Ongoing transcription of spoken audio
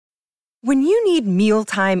When you need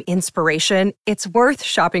mealtime inspiration, it's worth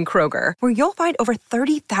shopping Kroger, where you'll find over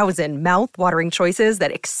 30,000 mouth-watering choices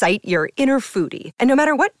that excite your inner foodie. And no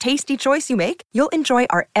matter what tasty choice you make, you'll enjoy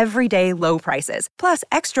our everyday low prices, plus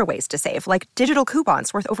extra ways to save, like digital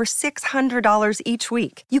coupons worth over $600 each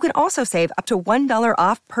week. You can also save up to $1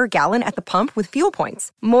 off per gallon at the pump with fuel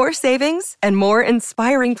points. More savings and more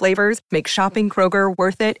inspiring flavors make shopping Kroger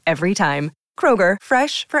worth it every time. Kroger,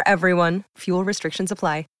 fresh for everyone. Fuel restrictions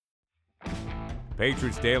apply.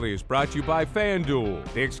 Patriots Daily is brought to you by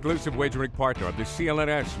FanDuel, the exclusive wagering partner of the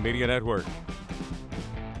CLNS Media Network.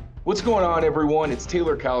 What's going on, everyone? It's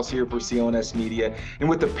Taylor Kyles here for CLNS Media. And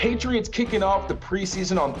with the Patriots kicking off the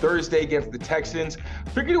preseason on Thursday against the Texans,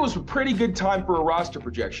 figured it was a pretty good time for a roster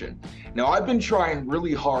projection. Now, I've been trying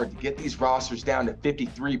really hard to get these rosters down to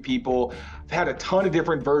 53 people. I've had a ton of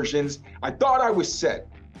different versions. I thought I was set,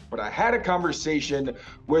 but I had a conversation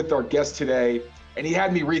with our guest today, and he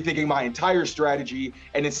had me rethinking my entire strategy.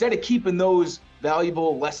 And instead of keeping those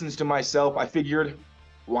valuable lessons to myself, I figured,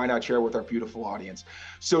 why not share with our beautiful audience?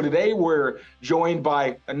 So today we're joined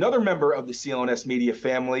by another member of the CLNS Media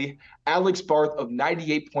family, Alex Barth of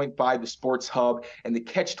 98.5 The Sports Hub and the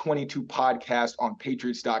Catch 22 podcast on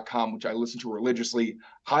Patriots.com, which I listen to religiously.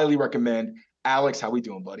 Highly recommend. Alex, how we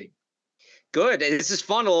doing, buddy? Good. This is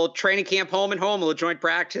fun. A little training camp, home and home, a little joint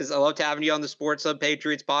practice. I loved having you on the Sports Hub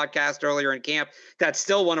Patriots podcast earlier in camp. That's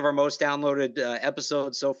still one of our most downloaded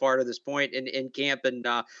episodes so far to this point in camp. And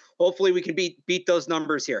hopefully we can beat those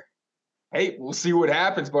numbers here. Hey, we'll see what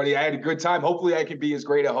happens, buddy. I had a good time. Hopefully I can be as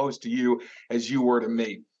great a host to you as you were to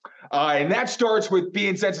me. And that starts with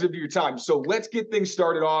being sensitive to your time. So let's get things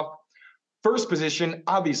started off. First position,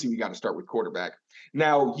 obviously we got to start with quarterback.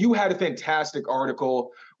 Now, you had a fantastic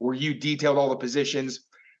article where you detailed all the positions.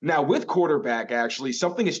 Now, with quarterback, actually,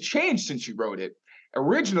 something has changed since you wrote it.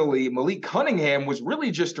 Originally, Malik Cunningham was really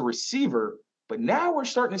just a receiver, but now we're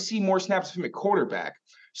starting to see more snaps from a quarterback.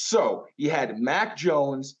 So you had Mac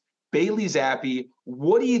Jones, Bailey Zappi.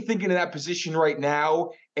 What are you thinking of that position right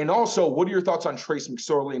now? And also, what are your thoughts on Trace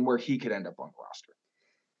McSorley and where he could end up on the roster?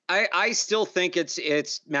 I still think it's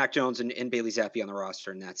Mac Jones and Bailey Zappi on the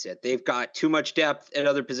roster, and that's it. They've got too much depth at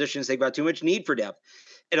other positions. They've got too much need for depth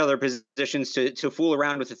at other positions to fool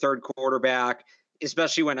around with the third quarterback,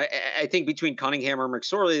 especially when I think between Cunningham or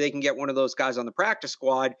McSorley, they can get one of those guys on the practice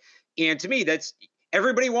squad. And to me, that's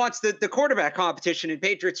everybody wants the quarterback competition in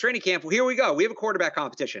Patriots training camp. Well, here we go. We have a quarterback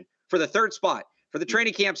competition for the third spot, for the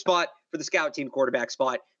training camp spot, for the scout team quarterback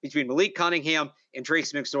spot between Malik Cunningham and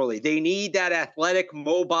Trace McSorley. They need that athletic,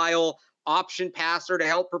 mobile option passer to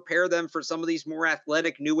help prepare them for some of these more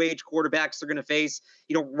athletic new age quarterbacks they're going to face.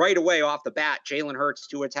 Right away off the bat, Jalen Hurts,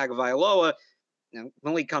 Tua Tagovailoa,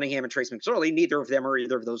 Malik Cunningham and Trace McSorley, neither of them are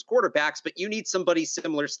either of those quarterbacks, but you need somebody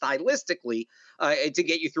similar stylistically to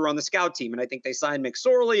get you through on the scout team. And I think they signed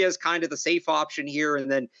McSorley as kind of the safe option here.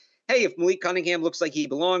 And then, hey, if Malik Cunningham looks like he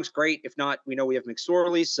belongs, great. If not, we know we have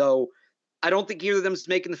McSorley. So I don't think either of them is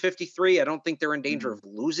making the 53. I don't think they're in danger of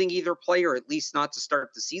losing either player, at least not to start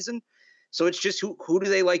the season. So it's just who do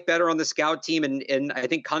they like better on the scout team? And I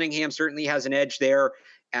think Cunningham certainly has an edge there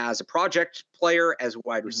as a project player, as a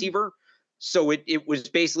wide receiver. So it was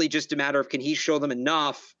basically just a matter of, can he show them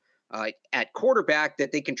enough at quarterback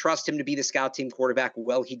that they can trust him to be the scout team quarterback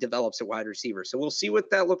while he develops at wide receiver. So we'll see what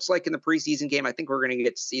that looks like in the preseason game. I think we're going to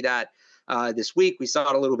get to see that this week. We saw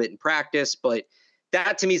it a little bit in practice, but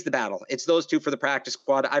that to me is the battle. It's those two for the practice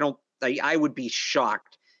squad. I would be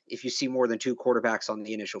shocked if you see more than two quarterbacks on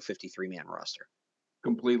the initial 53-man roster.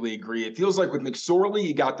 Completely agree. It feels like with McSorley,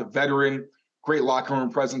 you got the veteran, great locker room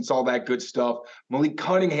presence, all that good stuff. Malik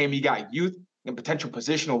Cunningham, you got youth and potential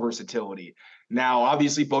positional versatility. Now,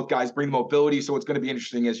 obviously, both guys bring mobility, so it's going to be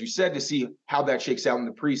interesting, as you said, to see how that shakes out in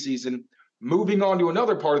the preseason. Moving on to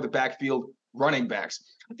another part of the backfield, running backs.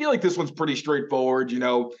 I feel like this one's pretty straightforward.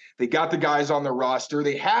 They got the guys on the roster.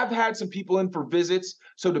 They have had some people in for visits.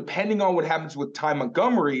 So depending on what happens with Ty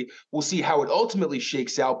Montgomery, we'll see how it ultimately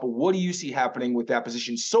shakes out. But what do you see happening with that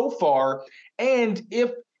position so far? And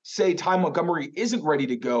if, say, Ty Montgomery isn't ready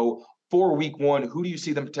to go for week one, who do you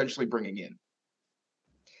see them potentially bringing in?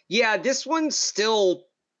 Yeah, this one's still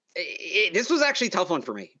this was actually a tough one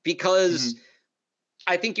for me because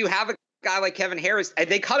I think you have a guy like Kevin Harris.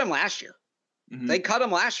 They cut him last year. They cut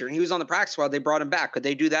him last year, and he was on the practice squad. They brought him back. Could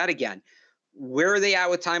they do that again? Where are they at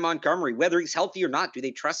with Ty Montgomery? Whether he's healthy or not, do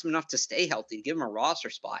they trust him enough to stay healthy, to give him a roster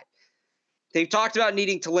spot? They've talked about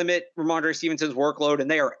needing to limit Ramondre Stevenson's workload, and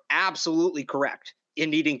they are absolutely correct in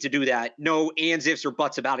needing to do that. No ands, ifs, or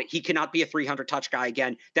buts about it. He cannot be a 300-touch guy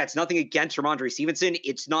again. That's nothing against Ramondre Stevenson.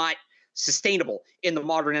 It's not sustainable in the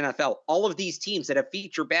modern NFL. All of these teams that have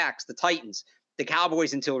feature backs, the Titans, the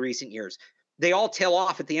Cowboys until recent years. They all tail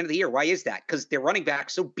off at the end of the year. Why is that? Because their running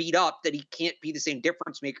back's so beat up that he can't be the same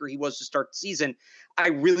difference maker he was to start the season. I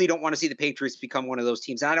really don't want to see the Patriots become one of those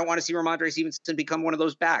teams. And I don't want to see Ramondre Stevenson become one of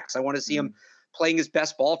those backs. I want to see him playing his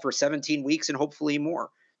best ball for 17 weeks and hopefully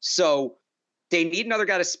more. So they need another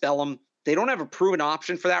guy to spell him. They don't have a proven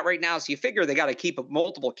option for that right now. So you figure they got to keep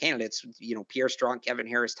multiple candidates, Pierre Strong, Kevin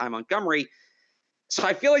Harris, Ty Montgomery. So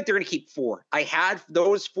I feel like they're going to keep 4. I had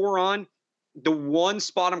those 4 on. The one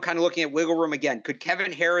spot I'm kind of looking at wiggle room again. Could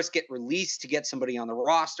Kevin Harris get released to get somebody on the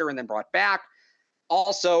roster and then brought back?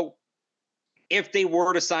 Also, if they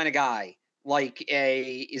were to sign a guy like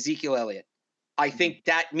a Ezekiel Elliott, I think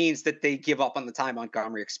that means that they give up on the Ty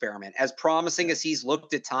Montgomery experiment. As promising as he's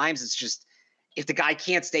looked at times, it's just if the guy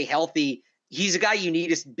can't stay healthy, he's a guy you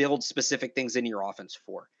need to build specific things in your offense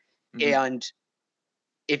for. And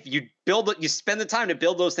if you build it, you spend the time to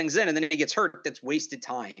build those things in, and then he gets hurt, that's wasted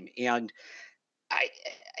time. And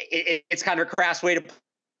it's kind of a crass way to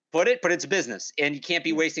put it, but it's a business, and you can't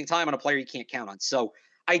be wasting time on a player you can't count on. So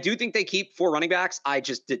I do think they keep 4 running backs. I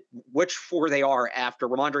just did which 4 they are after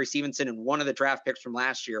Ramondre Stevenson and one of the draft picks from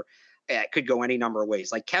last year. It could go any number of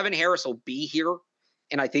ways. Like Kevin Harris will be here,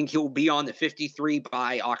 and I think he'll be on the 53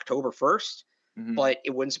 by October 1st. But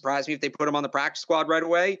it wouldn't surprise me if they put him on the practice squad right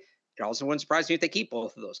away. It also wouldn't surprise me if they keep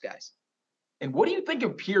both of those guys. And what do you think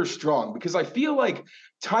of Pierre Strong? Because I feel like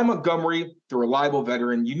Ty Montgomery, the reliable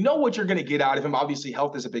veteran, you know what you're going to get out of him. Obviously,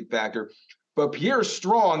 health is a big factor. But Pierre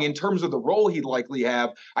Strong, in terms of the role he'd likely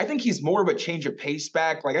have, I think he's more of a change of pace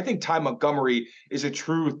back. Like, I think Ty Montgomery is a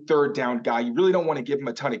true third down guy. You really don't want to give him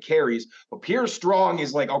a ton of carries. But Pierre Strong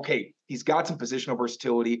is like, okay, he's got some positional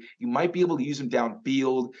versatility. You might be able to use him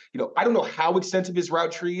downfield. I don't know how extensive his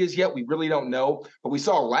route tree is yet. We really don't know. But we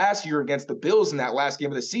saw last year against the Bills in that last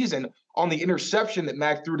game of the season on the interception that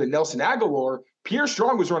Mac threw to Nelson Aguilar, Pierre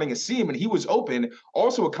Strong was running a seam and he was open,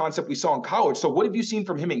 also a concept we saw in college. So what have you seen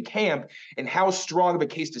from him in camp, and how strong of a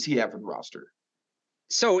case does he have for the roster?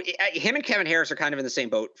 So him and Kevin Harris are kind of in the same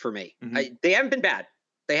boat for me. They haven't been bad.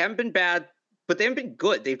 They haven't been bad, but they haven't been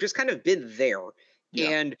good. They've just kind of been there. Yeah.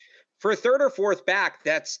 And for a third or fourth back,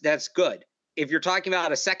 that's good. If you're talking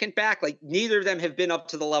about a second back, like neither of them have been up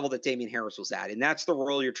to the level that Damian Harris was at, and that's the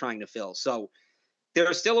role you're trying to fill. So there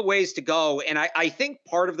are still a ways to go. And I think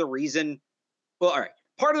part of the reason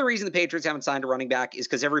the Patriots haven't signed a running back is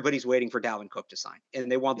because everybody's waiting for Dalvin Cook to sign. And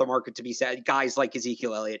they want the market to be set. Guys like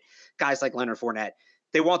Ezekiel Elliott, guys like Leonard Fournette,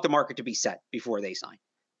 they want the market to be set before they sign.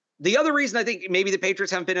 The other reason I think maybe the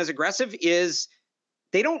Patriots haven't been as aggressive is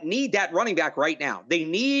they don't need that running back right now. They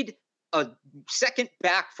need a second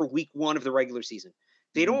back for week 1 of the regular season.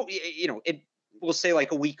 They don't, we'll say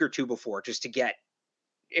like a week or 2 before, just to get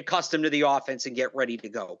accustomed to the offense and get ready to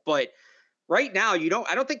go. But right now, I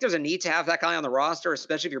don't think there's a need to have that guy on the roster,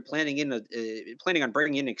 especially if you're planning on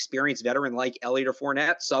bringing in an experienced veteran like Elliott or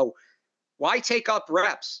Fournette. So why take up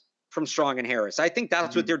reps from Strong and Harris? I think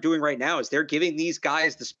that's what they're doing right now, is they're giving these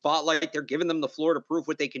guys the spotlight. They're giving them the floor to prove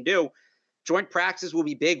what they can do. Joint practices will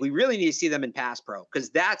be big. We really need to see them in pass pro, because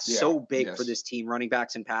that's so big for this team, running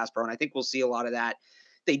backs in pass pro. And I think we'll see a lot of that.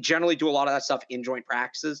 They generally do a lot of that stuff in joint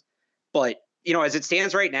practices, but as it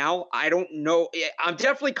stands right now, I don't know. I'm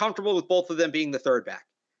definitely comfortable with both of them being the third back.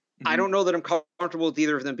 I don't know that I'm comfortable with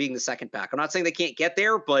either of them being the second back. I'm not saying they can't get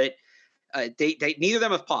there, but they neither of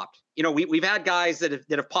them have popped. We've had guys that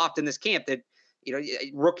have popped in this camp that,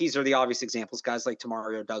 rookies are the obvious examples, guys like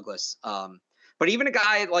Tamario Douglas. But even a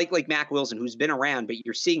guy like Mac Wilson, who's been around, but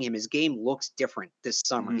you're seeing him, his game looks different this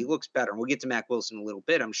summer. He looks better. And we'll get to Mac Wilson in a little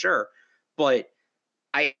bit, I'm sure. But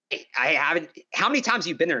I haven't, how many times have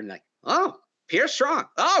you been there and like, oh, Pierre Strong.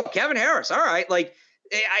 Oh, Kevin Harris. All right. Like,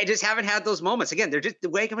 I just haven't had those moments. Again, they're just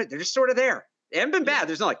they're just sort of there. They haven't been bad.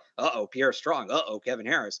 There's no like, Pierre Strong. Kevin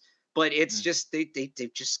Harris. But it's just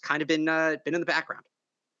they've just kind of been in the background.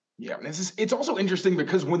 Yeah, it's also interesting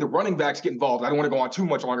because when the running backs get involved, I don't want to go on too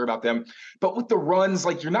much longer about them, but with the runs,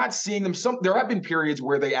 like you're not seeing them. There have been periods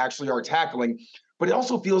where they actually are tackling, but it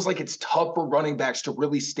also feels like it's tough for running backs to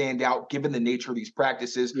really stand out given the nature of these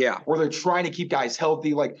practices. Yeah. Or they're trying to keep guys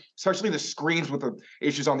healthy, like especially the screens with the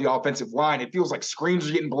issues on the offensive line. It feels like screens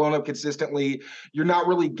are getting blown up consistently. You're not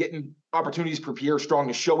really getting opportunities for Pierre Strong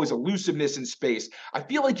to show his elusiveness in space. I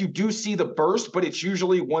feel like you do see the burst, but it's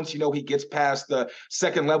usually once, he gets past the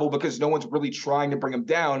second level because no one's really trying to bring him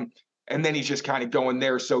down. And then he's just kind of going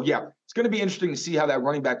there. So yeah, it's going to be interesting to see how that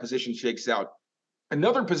running back position shakes out.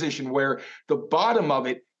 Another position where the bottom of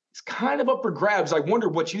it is kind of up for grabs. I wonder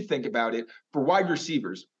what you think about it for wide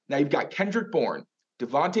receivers. Now you've got Kendrick Bourne,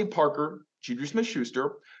 Devontae Parker, Juju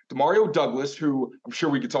Smith-Schuster, Demario Douglas, who I'm sure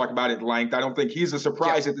we could talk about at length. I don't think he's a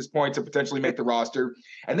surprise at this point to potentially make the roster.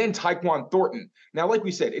 And then Tyquan Thornton. Now, like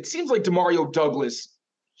we said, it seems like Demario Douglas,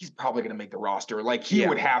 he's probably going to make the roster. Like he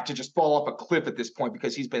would have to just fall off a cliff at this point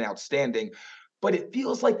because he's been outstanding. But it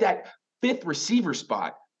feels like that fifth receiver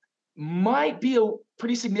spot might be a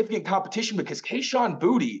pretty significant competition because Kayshon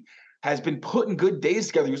Boutte has been putting good days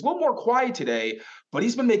together. He was a little more quiet today, but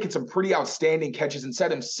he's been making some pretty outstanding catches and said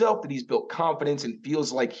himself that he's built confidence and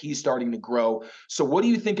feels like he's starting to grow. So what do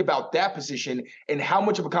you think about that position, and how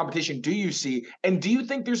much of a competition do you see? And do you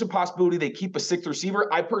think there's a possibility they keep a sixth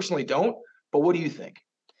receiver? I personally don't, but what do you think?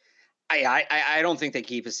 I don't think they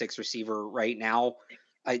keep a sixth receiver right now.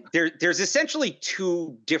 There's essentially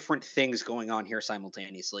two different things going on here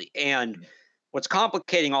simultaneously. And what's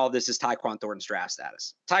complicating all of this is Tyquan Thornton's draft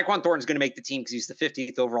status. Tyquan Thornton's going to make the team because he's the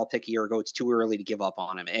 50th overall pick a year ago. It's too early to give up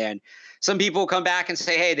on him. And some people come back and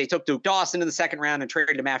say, hey, they took Duke Dawson in the second round and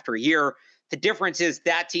traded him after a year. The difference is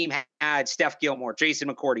that team had Steph Gilmore, Jason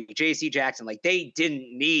McCourty, J.C. Jackson. Like they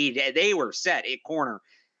they were set at corner.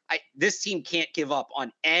 This team can't give up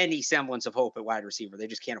on any semblance of hope at wide receiver. They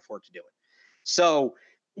just can't afford to do it. So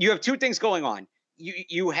you have two things going on.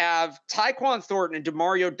 You have Tyquan Thornton and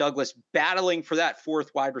Demario Douglas battling for that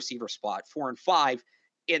fourth wide receiver spot, 4 and 5.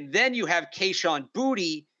 And then you have Kayshon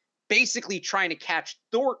Boutte basically trying to catch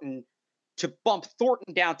Thornton to bump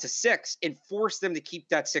Thornton down to 6 and force them to keep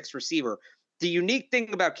that sixth receiver. The unique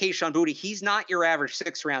thing about Kayshon Boutte, he's not your average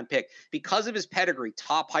 6th-round pick because of his pedigree,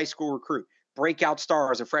 top high school recruit, breakout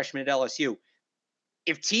star as a freshman at LSU.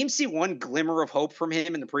 If teams see one glimmer of hope from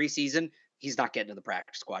him in the preseason, he's not getting to the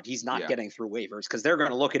practice squad. He's not getting through waivers because they're going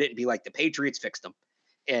to look at it and be like, the Patriots fixed him.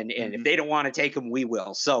 And if they don't want to take him, we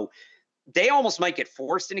will. So they almost might get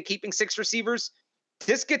forced into keeping 6 receivers.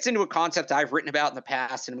 This gets into a concept I've written about in the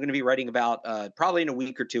past, and I'm going to be writing about probably in a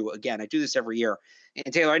week or two. Again, I do this every year.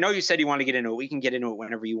 And Taylor, I know you said you want to get into it. We can get into it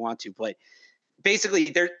whenever you want to. But basically,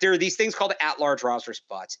 there are these things called at-large roster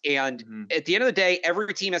spots. And at the end of the day,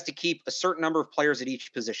 every team has to keep a certain number of players at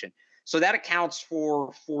each position. So that accounts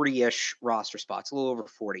for 40-ish roster spots, a little over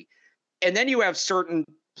 40. And then you have certain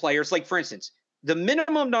players, like, for instance, the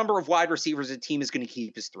minimum number of wide receivers a team is going to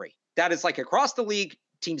keep is 3. That is like across the league,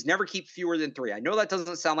 teams never keep fewer than 3. I know that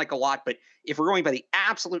doesn't sound like a lot, but if we're going by the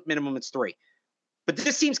absolute minimum, it's 3. But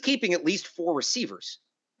this team's keeping at least 4 receivers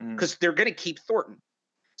because they're going to keep Thornton.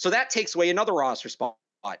 So that takes away another roster spot.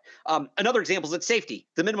 Another example is at safety.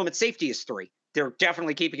 The minimum at safety is 3. They're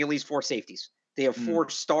definitely keeping at least 4 safeties. They have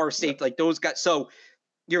 4-star safety, like those guys. So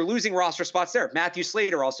you're losing roster spots there. Matthew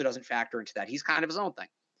Slater also doesn't factor into that. He's kind of his own thing.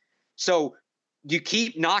 So you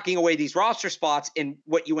keep knocking away these roster spots, and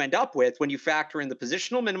what you end up with when you factor in the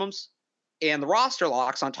positional minimums and the roster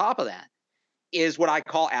locks on top of that is what I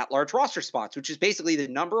call at-large roster spots, which is basically the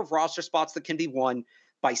number of roster spots that can be won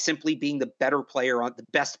by simply being the better player, on the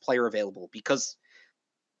best player available, because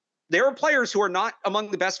there are players who are not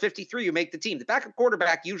among the best 53 who make the team. The backup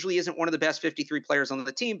quarterback usually isn't one of the best 53 players on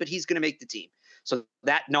the team, but he's going to make the team. So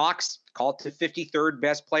that knocks, call it the 53rd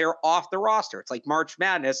best player off the roster. It's like March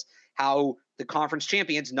Madness, how the conference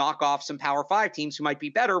champions knock off some Power 5 teams who might be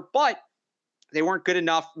better, but they weren't good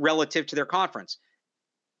enough relative to their conference.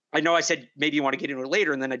 I know I said maybe you want to get into it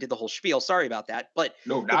later, and then I did the whole spiel. Sorry about that. But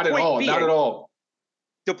no, not at all. Not at all.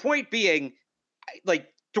 The point being, like,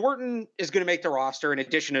 Thornton is going to make the roster in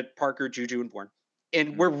addition to Parker, Juju, and Bourne.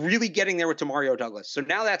 And we're really getting there with Demario Douglas. So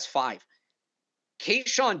now that's 5.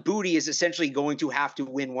 Kayshon Boutte is essentially going to have to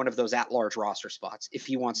win one of those at-large roster spots if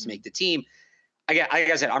he wants to make the team. Like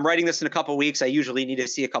I said, I'm writing this in a couple of weeks. I usually need to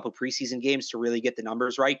see a couple of preseason games to really get the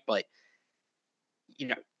numbers right. But, you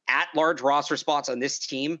know, at-large roster spots on this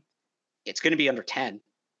team, it's going to be under 10.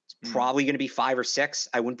 It's probably going to be 5 or 6.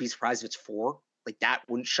 I wouldn't be surprised if it's 4. Like, that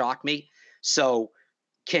wouldn't shock me. So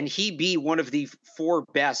can he be one of the 4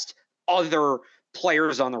 best other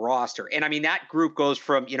players on the roster? And I mean, that group goes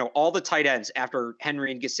from, you know, all the tight ends after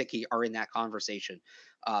Henry and Gesicki are in that conversation.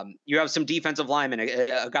 You have some defensive linemen,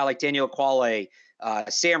 a guy like Daniel Quale,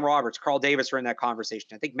 Sam Roberts, Carl Davis are in that conversation.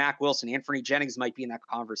 I think Mac Wilson, Anthony Jennings might be in that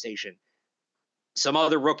conversation. Some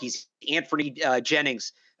other rookies,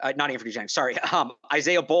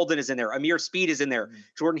 Isaiah Bolden is in there. Amir Speed is in there.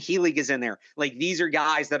 Jordan Healig is in there. Like, these are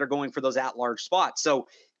guys that are going for those at-large spots. So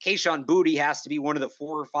Kayshon Boutte has to be one of the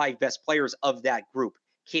 4 or 5 best players of that group.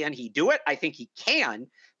 Can he do it? I think he can,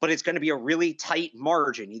 but it's going to be a really tight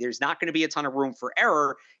margin. There's not going to be a ton of room for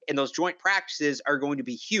error, and those joint practices are going to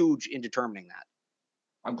be huge in determining that.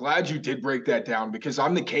 I'm glad you did break that down, because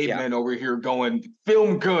I'm the caveman over here going,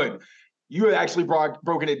 film good. You had actually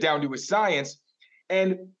broken it down to a science.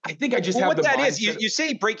 And I think I just well, have what the that mindset. is, you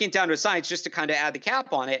say breaking it down to a science just to kind of add the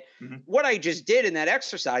cap on it. Mm-hmm. What I just did in that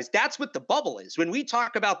exercise, that's what the bubble is. When we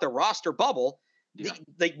talk about the roster bubble,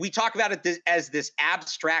 like we talk about it as this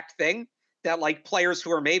abstract thing that like players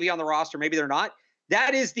who are maybe on the roster, maybe they're not.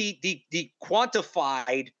 That is the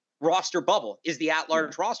quantified roster bubble, is the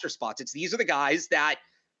at-large roster spots. These are the guys that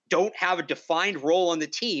don't have a defined role on the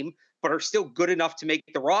team, but are still good enough to make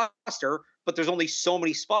the roster. But there's only so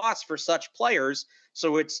many spots for such players.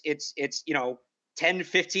 So it's 10,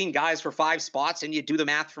 15 guys for 5 spots, and you do the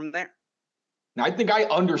math from there. Now, I think I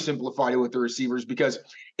undersimplified it with the receivers because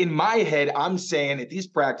in my head, I'm saying at these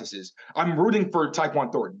practices, I'm rooting for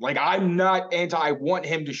Tyquan Thornton. Like, I'm not I want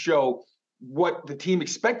him to show what the team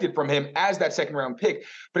expected from him as that second-round pick.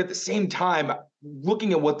 But at the same time,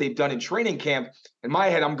 looking at what they've done in training camp, in my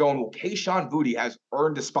head, I'm going, well, Kayshon Boutte has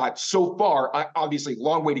earned a spot so far. Obviously,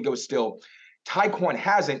 long way to go still. Tyquan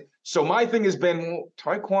hasn't. So my thing has been, well,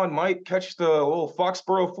 Tyquan might catch the little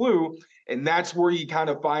Foxborough flu. And that's where you kind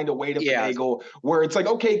of find a way to finagle where it's like,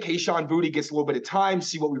 okay, Kayshon Boutte gets a little bit of time,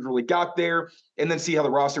 see what we've really got there, and then see how the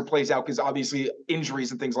roster plays out, because obviously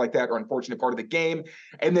injuries and things like that are an unfortunate part of the game.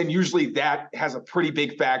 And then usually that has a pretty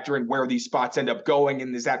big factor in where these spots end up going.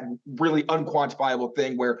 And is that really unquantifiable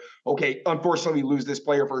thing where, okay, unfortunately we lose this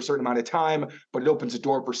player for a certain amount of time, but it opens a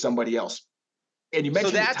door for somebody else. And you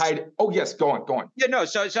mentioned the tight. Oh, yes, go on. Yeah, no.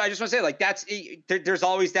 So I just want to say, like, there's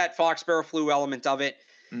always that Foxborough flu element of it.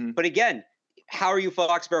 Mm-hmm. But again, how are you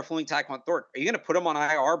Foxborough fluing Tyquan Thornton? Are you going to put him on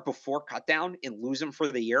IR before cutdown and lose him for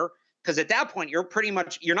the year? Because at that point, you're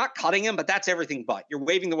not cutting him, but that's everything but. You're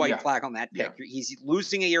waving the white flag on that pick. Yeah. He's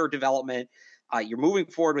losing a year of development. You're moving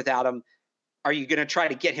forward without him. Are you going to try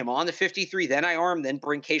to get him on the 53, then IR him, then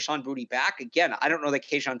bring Kayshon Boutte back? Again, I don't know that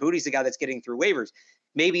Kayshon Boutte's the guy that's getting through waivers.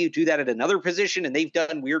 Maybe you do that at another position, and they've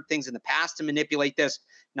done weird things in the past to manipulate this,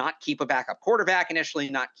 not keep a backup quarterback initially,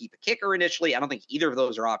 not keep a kicker initially. I don't think either of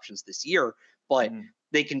those are options this year, but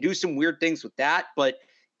they can do some weird things with that. But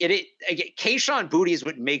Kayshon Boutte is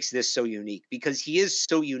what makes this so unique, because he is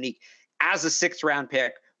so unique as a 6th-round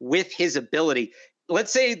pick with his ability.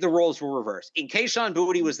 Let's say the roles were reversed. And Kayshon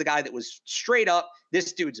Boutte was the guy that was straight up,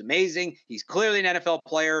 this dude's amazing. He's clearly an NFL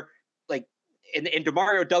player. Like, and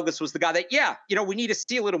Demario Douglas was the guy that, we need to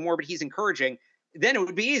see a little more, but he's encouraging. Then it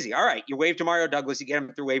would be easy. All right, you waive Demario Douglas, you get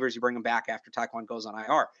him through waivers, you bring him back after Tyquan goes on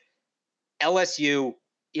IR. LSU,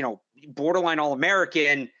 borderline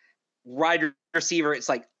All-American, wide receiver. It's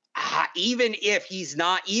like, even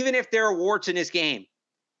if there are warts in his game,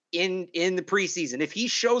 in the preseason, if he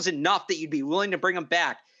shows enough that you'd be willing to bring him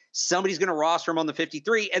back, somebody's going to roster him on the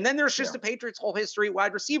 53. And then there's just the Patriots' whole history at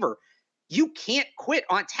wide receiver. You can't quit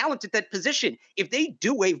on talent at that position. If they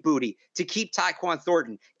do waive Boutte to keep Tyquan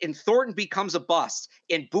Thornton, and Thornton becomes a bust,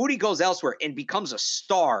 and Boutte goes elsewhere and becomes a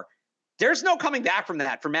star, there's no coming back from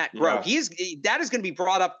that for Matt Groh. That is going to be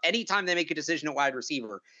brought up anytime they make a decision at wide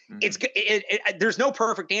receiver. There's no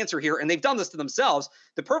perfect answer here, and they've done this to themselves.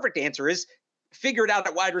 The perfect answer is figure it out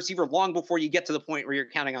at wide receiver long before you get to the point where you're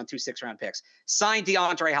counting on 2 6-round picks. Sign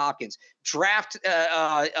DeAndre Hopkins. Draft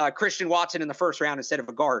Christian Watson in the 1st round instead of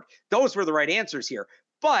a guard. Those were the right answers here.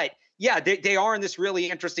 But, they are in this really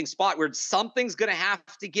interesting spot where something's going to have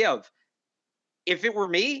to give. If it were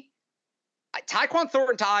me, Tyquan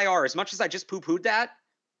Thornton to IR, as much as I just poo-pooed that,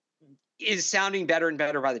 is sounding better and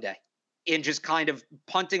better by the day in just kind of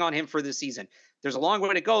punting on him for the season. There's a long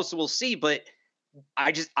way to go, so we'll see, but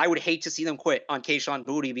I would hate to see them quit on Kayshon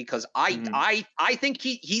Boutte, because I think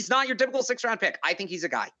he's not your typical 6th-round pick. I think he's a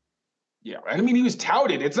guy. Yeah, I mean, he was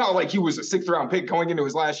touted. It's not like he was a 6th-round pick going into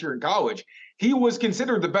his last year in college. He was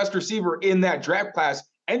considered the best receiver in that draft class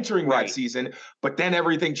entering that season, but then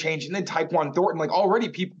everything changed. And then Tyquan Thornton, like, already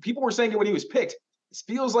people were saying it when he was picked. This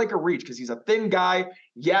feels like a reach because he's a thin guy.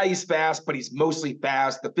 Yeah, he's fast, but he's mostly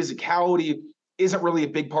fast. The physicality isn't really a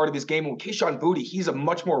big part of his game. With Kayshon Boutte, he's a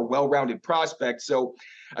much more well-rounded prospect. So,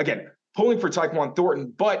 again, pulling for Tyquan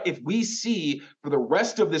Thornton. But if we see for the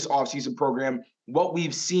rest of this offseason program what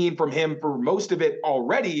we've seen from him for most of it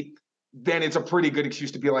already, then it's a pretty good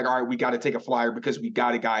excuse to be like, all right, we got to take a flyer because we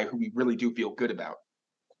got a guy who we really do feel good about.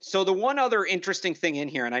 So the one other interesting thing in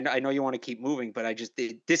here, and I know you want to keep moving, but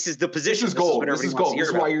this is the position. This is gold. This is gold. This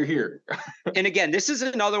is why you're here. And again, this is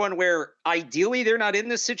another one where ideally they're not in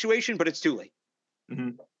this situation, but it's too late.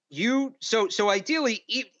 Mm-hmm. So ideally,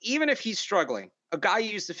 even if he's struggling, a guy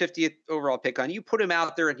you used the 50th overall pick on, you put him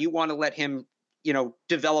out there and you want to let him,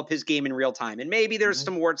 develop his game in real time. And maybe there's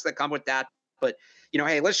some warts that come with that, but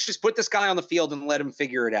hey, let's just put this guy on the field and let him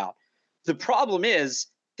figure it out. The problem is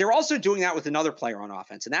they're also doing that with another player on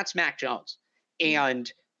offense, and that's Mac Jones.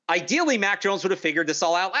 And Ideally, Mac Jones would have figured this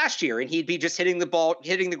all out last year, and he'd be just hitting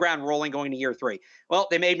the ground rolling going to year 3. Well,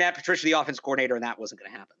 they made Matt Patricia the offense coordinator, and that wasn't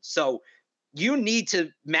going to happen. So you need to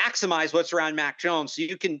maximize what's around Mac Jones so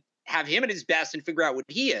you can have him at his best and figure out what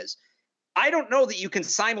he is. I don't know that you can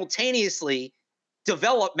simultaneously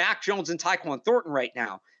develop Mac Jones and Tyquan Thornton right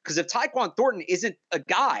now. Because if Tyquan Thornton isn't a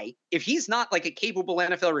guy, if he's not like a capable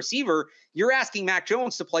NFL receiver, you're asking Mac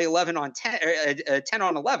Jones to play 11 on 10, 10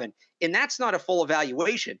 on 11. And that's not a full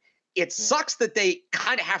evaluation. It sucks that they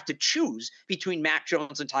kind of have to choose between Mac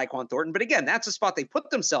Jones and Tyquan Thornton. But again, that's a spot they put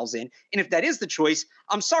themselves in. And if that is the choice,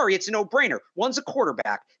 I'm sorry, it's a no-brainer. One's a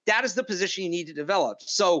quarterback. That is the position you need to develop.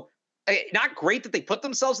 So not great that they put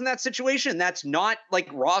themselves in that situation. That's not like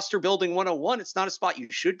roster building 101. It's not a spot you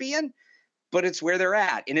should be in, but it's where they're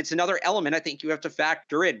at. And it's another element I think you have to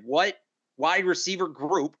factor in. What wide receiver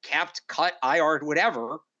group, capped, cut, IR,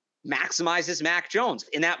 whatever, maximizes Mac Jones?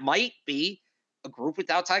 And that might be a group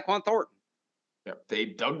without Tyquan Thornton. Yeah, they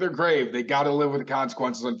dug their grave. They got to live with the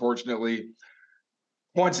consequences, unfortunately.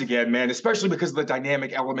 Once again, man, especially because of the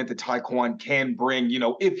dynamic element that Tyquan can bring,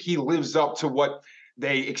 if he lives up to what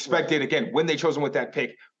they expected, again, when they chose him with that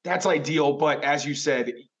pick, that's ideal. But as you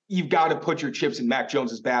said, you've got to put your chips in Mac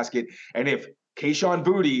Jones's basket. And if Kayshon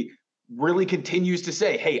Boutte really continues to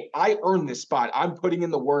say, hey, I earned this spot, I'm putting in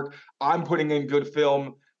the work, I'm putting in good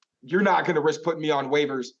film, you're not going to risk putting me on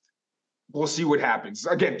waivers. We'll see what happens.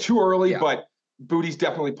 Again, too early, but Boutte's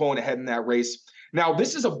definitely pulling ahead in that race. Now,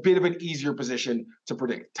 this is a bit of an easier position to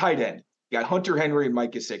predict. Tight end. You got Hunter Henry and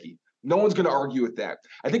Mike Gesicki. No one's going to argue with that.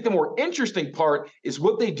 I think the more interesting part is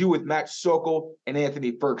what they do with Matt Sokol and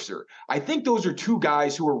Anthony Firkser. I think those are two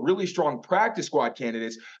guys who are really strong practice squad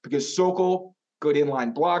candidates because Sokol, good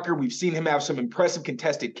inline blocker. We've seen him have some impressive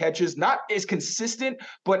contested catches, not as consistent,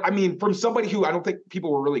 but I mean, from somebody who I don't think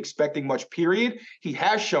people were really expecting much, period, he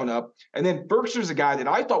has shown up. And then Berkshir's a guy that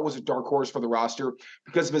I thought was a dark horse for the roster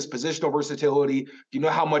because of his positional versatility. You know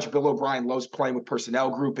how much Bill O'Brien loves playing with personnel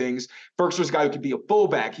groupings. Berkshir's a guy who could be a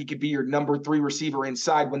fullback. He could be your number 3 receiver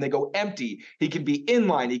inside when they go empty. He can be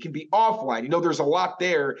inline. He can be offline. There's a lot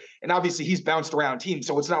there. And obviously he's bounced around teams,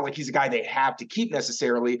 so it's not like he's a guy they have to keep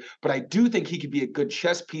necessarily, but I do think he could be a good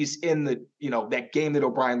chess piece in the, that game that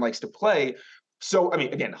O'Brien likes to play. So, I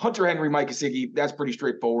mean, again, Hunter Henry, Mike Gesicki, that's pretty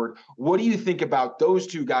straightforward. What do you think about those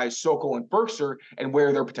two guys, Sokol and Firkser, and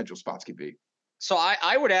where their potential spots could be? So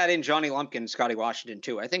I would add in Johnny Lumpkin and Scotty Washington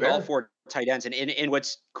too. I think all 4 tight ends. And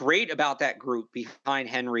what's great about that group behind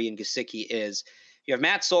Henry and Gesicki is you have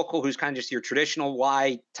Matt Sokol, who's kind of just your traditional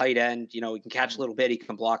Y tight end. He can catch a little bit. He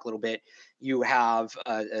can block a little bit. You have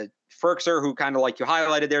Firkser, who kind of like you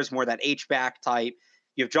highlighted, there's more that H-back type.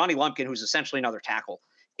 You have Johnny Lumpkin, who's essentially another tackle.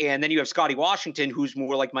 And then you have Scotty Washington, who's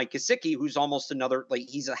more like Mike Gesicki, who's almost another, like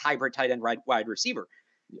he's a hybrid tight end wide receiver.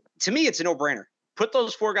 To me, it's a no-brainer. Put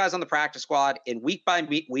those 4 guys on the practice squad, and week by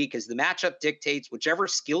week, as the matchup dictates, whichever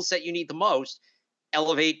skill set you need the most,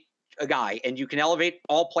 elevate a guy. And you can elevate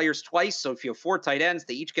all players twice. So if you have 4 tight ends,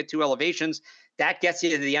 they each get 2 elevations. That gets you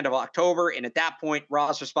to the end of October. And at that point,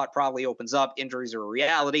 roster spot probably opens up. Injuries are a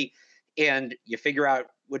reality. And you figure out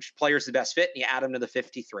which player's the best fit, and you add them to the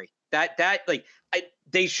 53.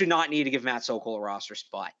 They should not need to give Matt Sokol a roster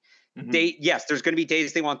spot. Mm-hmm. There's going to be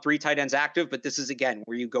days they want 3 tight ends active, but this is again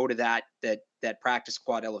where you go to that practice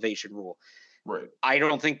squad elevation rule. Right. I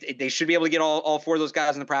don't think they should be able to get all 4 of those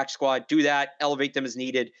guys in the practice squad. Do that, elevate them as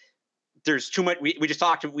needed. There's too much. We just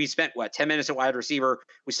talked. We spent 10 minutes at wide receiver.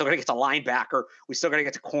 We still got to get to linebacker. We still got to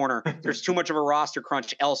get to corner. There's too much of a roster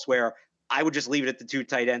crunch elsewhere. I would just leave it at the 2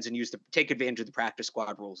 tight ends and take advantage of the practice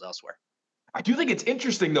squad rules elsewhere. I do think it's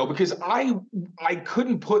interesting, though, because I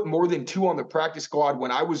couldn't put more than 2 on the practice squad when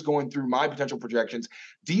I was going through my potential projections.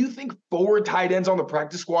 Do you think 4 tight ends on the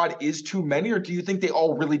practice squad is too many, or do you think they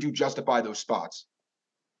all really do justify those spots?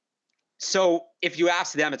 So if you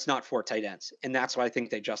ask them, it's not 4 tight ends, and that's why I think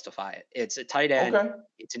they justify it. It's a tight end. Okay.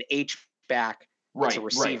 It's an H-back. It's a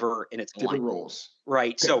receiver, and it's different roles.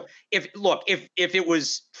 Right. Okay. So if it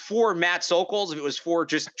was 4 Matt Sokols, if it was 4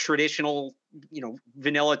 just traditional,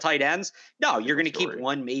 vanilla tight ends, no, you're going to keep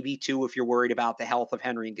 1, maybe 2 if you're worried about the health of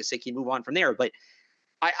Henry and Gesicki and move on from there. But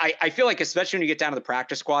I feel like, especially when you get down to the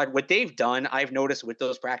practice squad, what they've done, I've noticed with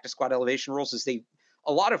those practice squad elevation rules, is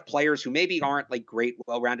a lot of players who maybe aren't like great,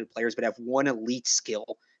 well-rounded players, but have one elite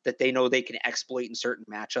skill that they know they can exploit in certain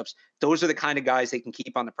matchups. Those are the kind of guys they can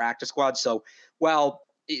keep on the practice squad. So,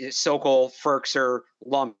 Sokol, Firkser,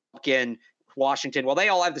 Lumpkin, Washington, they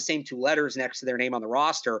all have the same 2 letters next to their name on the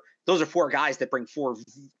roster. Those are 4 guys that bring 4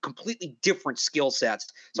 completely different skill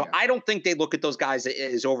sets. So I don't think they look at those guys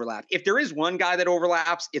as overlap. If there is one guy that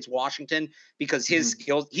overlaps, it's Washington, because his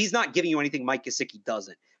skills, he's not giving you anything Mike Gesicki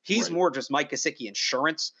doesn't. He's Right. more just Mike Gesicki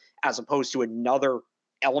insurance as opposed to another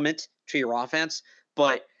element to your offense.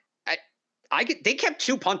 But they kept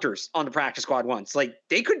 2 punters on the practice squad once. Like,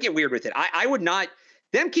 they could get weird with it. I would not.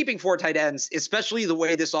 Them keeping 4 tight ends, especially the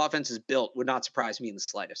way this offense is built, would not surprise me in the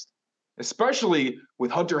slightest. Especially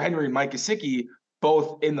with Hunter Henry and Mike Gesicki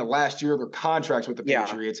both in the last year of their contracts with the Yeah.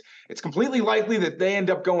 Patriots. It's completely likely that they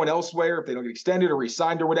end up going elsewhere if they don't get extended or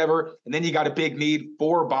re-signed or whatever. And then you got a big need.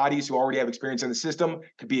 4 bodies who already have experience in the system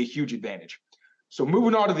could be a huge advantage. So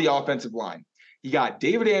moving on to the offensive line, you got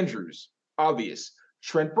David Andrews, obvious,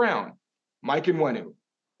 Trent Brown, Mike Nwenu,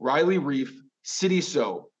 Riley Reif, Sidney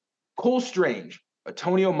So, Cole Strange,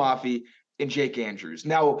 Antonio Mafi, and Jake Andrews.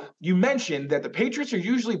 Now, you mentioned that the Patriots are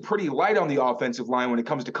usually pretty light on the offensive line when it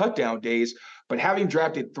comes to cutdown days, but having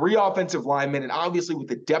drafted 3 offensive linemen, and obviously with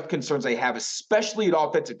the depth concerns they have, especially at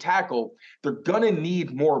offensive tackle, they're going to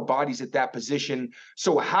need more bodies at that position.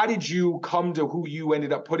 So how did you come to who you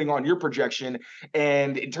ended up putting on your projection?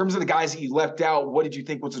 And in terms of the guys that you left out, what did you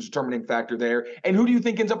think was a determining factor there? And who do you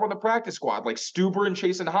think ends up on the practice squad? Like Stuber and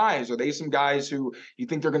Chase and Hines, are they some guys who you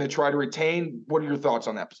think they're going to try to retain? What are your thoughts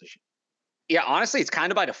on that position? Yeah, honestly, it's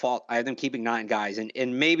kind of by default. I have them keeping 9 guys,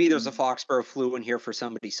 and maybe there's a Foxborough flu in here for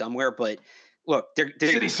somebody somewhere. But look,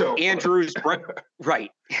 they're So. Andrews,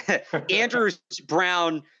 right? Andrews,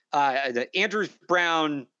 Brown, Andrews,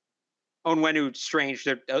 Brown, Onwenu, Strange.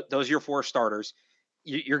 Those are your 4 starters.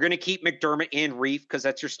 You're going to keep McDermott and Reif because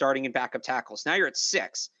that's your starting and backup tackles. Now you're at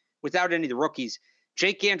 6 without any of the rookies.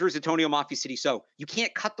 Jake Andrews, Antonio Mafi, Sidney So. You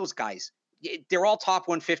can't cut those guys. They're all top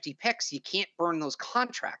 150 picks. You can't burn those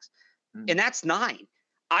contracts. And that's 9.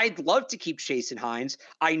 I'd love to keep Chase and Hines.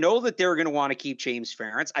 I know that they're going to want to keep James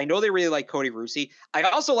Ferentz. I know they really like Cody Russi. I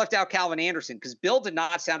also left out Calvin Anderson because Bill did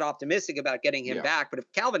not sound optimistic about getting him back. But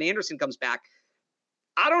if Calvin Anderson comes back,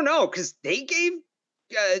 I don't know, because they gave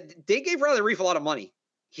Riley Reif a lot of money.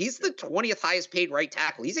 He's the 20th highest paid right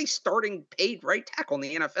tackle. He's a starting paid right tackle in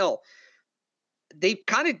the NFL. They've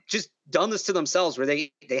kind of just done this to themselves where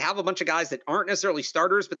they have a bunch of guys that aren't necessarily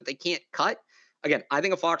starters, but they can't cut. Again, I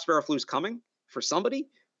think a Foxborough flu is coming for somebody.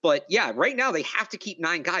 But yeah, right now they have to keep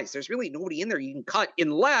 9 guys. There's really nobody in there you can cut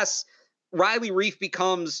unless Riley Reif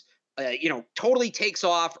becomes, totally takes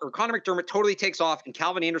off, or Connor McDermott totally takes off, and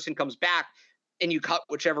Calvin Anderson comes back, and you cut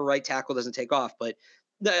whichever right tackle doesn't take off. But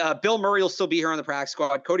Bill Murray will still be here on the practice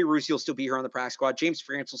squad. Cody Russi will still be here on the practice squad. James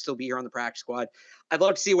Ferentz will still be here on the practice squad. I'd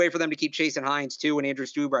love to see a way for them to keep Chase and Hines too, and Andrew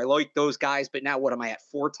Stuber. I like those guys, but now what am I at?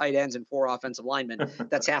 4 tight ends and 4 offensive linemen.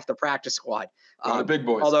 That's half the practice squad. Big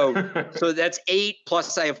boys. So that's 8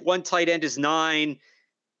 plus I have 1 tight end is 9.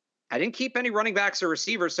 I didn't keep any running backs or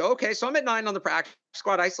receivers. So, okay, so I'm at 9 on the practice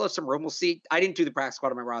squad. I still have some room. We'll see. I didn't do the practice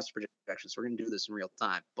squad on my roster projections, so we're going to do this in real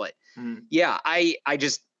time. But yeah, I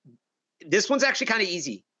just, this one's actually kind of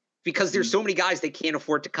easy because there's so many guys they can't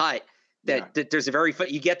afford to cut that there's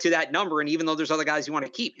you get to that number. And even though there's other guys you want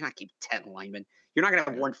to keep, you're not keeping 10 linemen. You're not going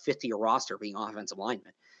to have 150 a roster being offensive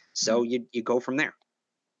linemen. So you go from there.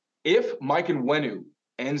 If Mike Nwenu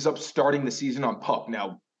ends up starting the season on PUP,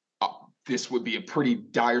 now this would be a pretty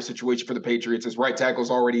dire situation for the Patriots as right tackle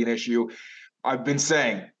is already an issue. I've been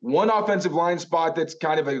saying 1 offensive line spot that's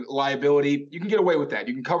kind of a liability. You can get away with that.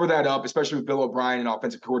 You can cover that up, especially with Bill O'Brien, an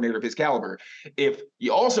offensive coordinator of his caliber. If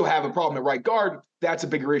you also have a problem at right guard, that's a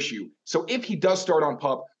bigger issue. So if he does start on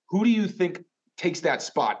PUP, who do you think takes that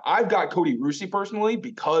spot? I've got Cody Russi personally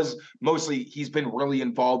because mostly he's been really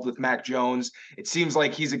involved with Mac Jones. It seems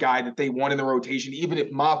like he's a guy that they want in the rotation, even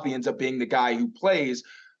if Mafi ends up being the guy who plays.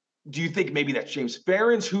 Do you think maybe that's James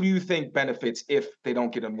Ferentz? Who do you think benefits if they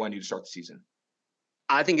don't get him when you start the season?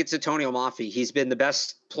 I think it's Antonio Mafi. He's been the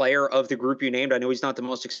best player of the group you named. I know he's not the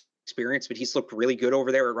most experienced, but he's looked really good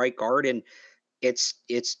over there at right guard. And it's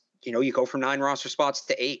you go from 9 roster spots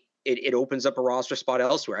to 8. It opens up a roster spot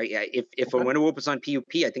elsewhere. If Onwenu opens on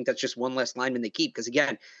PUP, I think that's just 1 less lineman they keep. Because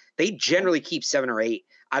again, they generally keep 7 or 8.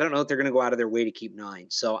 I don't know if they're going to go out of their way to keep 9.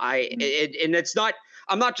 So it's not.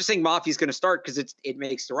 I'm not just saying Mafi's going to start because it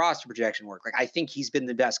makes the roster projection work. Like I think he's been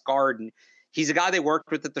the best guard, and he's a guy they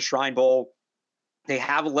worked with at the Shrine Bowl. They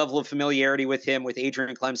have a level of familiarity with him, with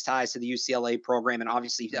Adrian Clem's ties to the UCLA program, and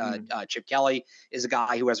obviously Chip Kelly is a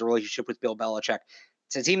guy who has a relationship with Bill Belichick.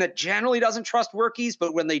 It's a team that generally doesn't trust rookies,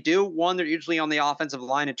 but when they do, 1, they're usually on the offensive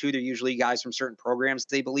line, and 2, they're usually guys from certain programs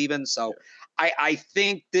they believe in. So I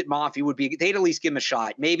think that Mafi would be – they'd at least give him a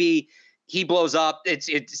shot. Maybe he blows up,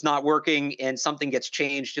 it's not working, and something gets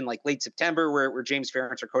changed in like late September where James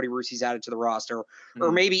Ferentz or Cody Russi's added to the roster.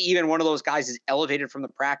 Or maybe even one of those guys is elevated from the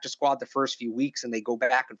practice squad the first few weeks, and they go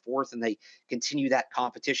back and forth, and they continue that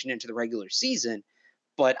competition into the regular season.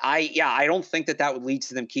 But I don't think that would lead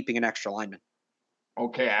to them keeping an extra lineman.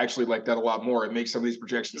 Okay, I actually like that a lot more. It makes some of these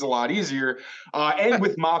projections a lot easier. And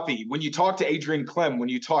with Mafi, when you talk to Adrian Clem, when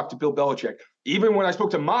you talk to Bill Belichick, even when I spoke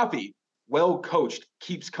to Mafi, well coached,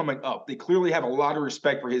 keeps coming up. They clearly have a lot of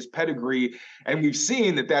respect for his pedigree, and we've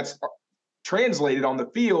seen that that's translated on the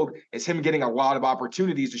field as him getting a lot of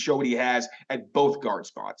opportunities to show what he has at both guard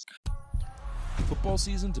spots. Football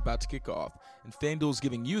season's about to kick off, and FanDuel's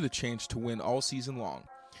giving you the chance to win all season long.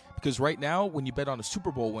 Because right now, when you bet on a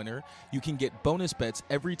Super Bowl winner, you can get bonus bets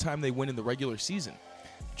every time they win in the regular season.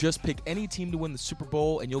 Just pick any team to win the Super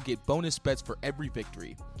Bowl, and you'll get bonus bets for every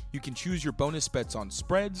victory. You can choose your bonus bets on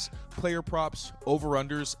spreads, player props,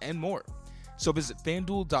 over-unders, and more. So visit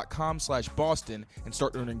FanDuel.com/Boston and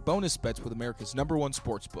start earning bonus bets with America's #1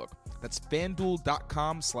 sportsbook. That's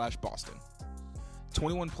FanDuel.com/Boston.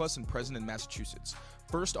 21 plus and present in Massachusetts.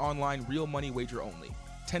 First online real money wager only.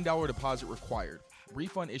 $10 deposit required.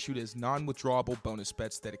 Refund issued as non-withdrawable bonus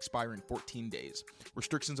bets that expire in 14 days.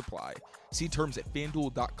 Restrictions apply. See terms at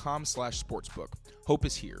FanDuel.com/sportsbook. Hope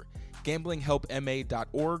is here.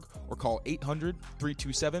 GamblingHelpMA.org or call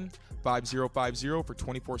 800-327-5050 for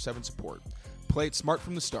 24/7 support. Play it smart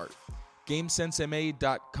from the start.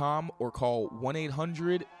 GameSenseMA.com or call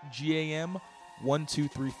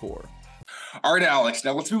 1-800-GAM-1234. All right, Alex,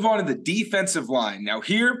 now let's move on to the defensive line. Now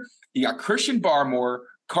here, you got Christian Barmore,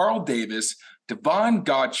 Carl Davis, Devon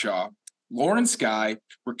Gottschall, Lawrence Guy,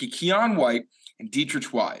 rookie Keon White, and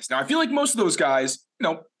Dietrich Wise. Now, I feel like most of those guys,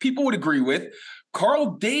 people would agree with.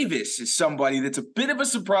 Carl Davis is somebody that's a bit of a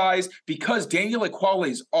surprise because Daniel Ekuale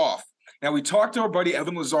is off. Now, we talked to our buddy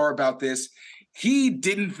Evan Lazar about this. He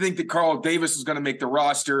didn't think that Carl Davis was going to make the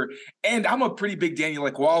roster, and I'm a pretty big Daniel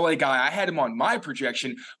Ekuale guy. I had him on my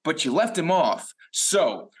projection, but you left him off.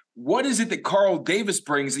 So what is it that Carl Davis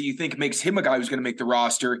brings that you think makes him a guy who's going to make the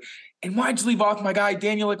roster? And why'd you leave off my guy,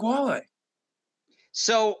 Daniel Ekuale?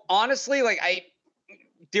 So honestly,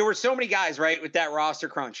 there were so many guys, right, with that roster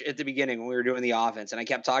crunch at the beginning when we were doing the offense. And I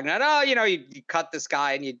kept talking about, you cut this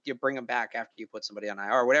guy and you bring him back after you put somebody on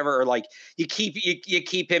IR or whatever. Or you keep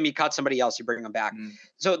him, you cut somebody else, you bring him back.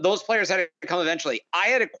 So those players had to come eventually. I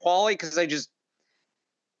had Ekuale because I just,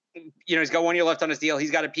 he's got 1 year left on his deal. He's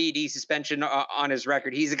got a PED suspension on his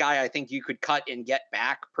record. He's a guy I think you could cut and get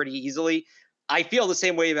back pretty easily. I feel the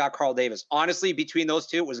same way about Carl Davis. Honestly, between those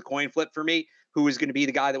two, it was a coin flip for me. Who was going to be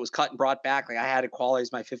the guy that was cut and brought back? I had Ekuale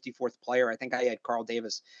as my 54th player. I think I had Carl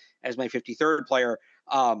Davis as my 53rd player.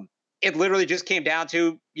 It literally just came down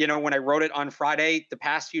to, when I wrote it on Friday, the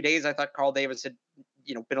past few days, I thought Carl Davis had,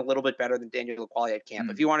 been a little bit better than Daniel Ekuale at camp.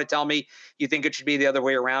 If you want to tell me you think it should be the other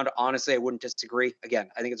way around, honestly, I wouldn't disagree. Again,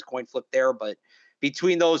 I think it's a coin flip there, but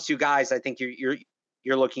between those two guys, I think you're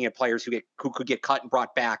looking at players who could get cut and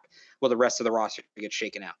brought back while the rest of the roster gets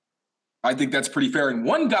shaken out. I think that's pretty fair. And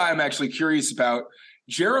one guy I'm actually curious about,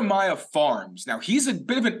 Jeremiah Farms. Now, he's a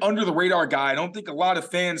bit of an under-the-radar guy. I don't think a lot of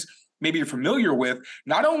fans maybe are familiar with.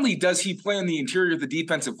 Not only does he play on the interior of the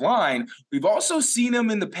defensive line, we've also seen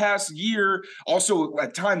him in the past year, also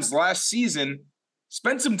at times last season,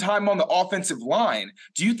 spend some time on the offensive line.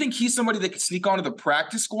 Do you think he's somebody that could sneak onto the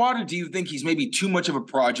practice squad, or do you think he's maybe too much of a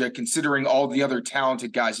project considering all the other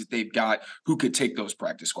talented guys that they've got who could take those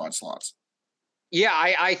practice squad slots? Yeah,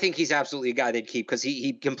 I think he's absolutely a guy they'd keep because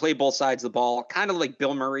he can play both sides of the ball, kind of like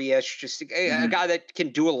Bill Murray-ish, just a guy that can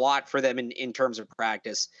do a lot for them in terms of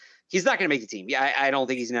practice. He's not going to make the team. Yeah, I don't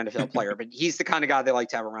think he's an NFL player, but he's the kind of guy they like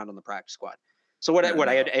to have around on the practice squad. So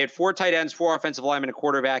I had 4 tight ends, 4 offensive linemen, a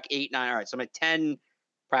quarterback, 8, 9. All right, so I'm at 10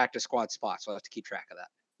 practice squad spots. So I'll have to keep track of that.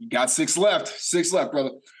 You got 6 left. 6 left,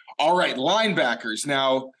 brother. All right, linebackers.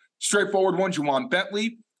 Now, straightforward one, Juwan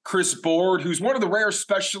Bentley, Chris Board, who's one of the rare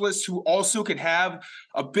specialists who also could have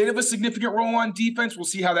a bit of a significant role on defense. We'll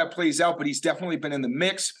see how that plays out, but he's definitely been in the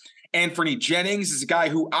mix. Anthony Jennings is a guy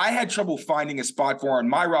who I had trouble finding a spot for on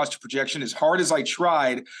my roster projection as hard as I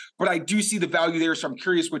tried, but I do see the value there, so I'm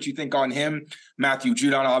curious what you think on him. Matthew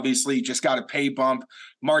Judon, obviously, just got a pay bump.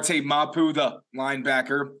 Marte Mapu, the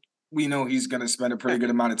linebacker, we know he's going to spend a pretty good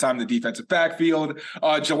amount of time in the defensive backfield.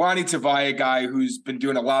 Jelani Tavai, guy who's been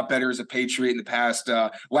doing a lot better as a Patriot in the past.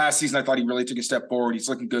 Last season, I thought he really took a step forward. He's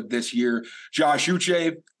looking good this year. Josh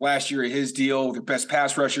Uche, last year at his deal, the best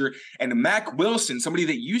pass rusher. And Mac Wilson, somebody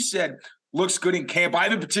that you said looks good in camp. I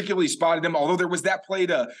haven't particularly spotted him, although there was that play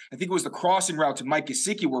to, I think it was the crossing route to Mike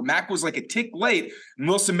Gesicki, where Mac was like a tick late, and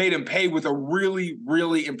Wilson made him pay with a really,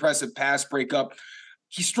 really impressive pass breakup.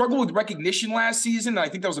 He struggled with recognition last season, and I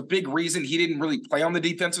think that was a big reason he didn't really play on the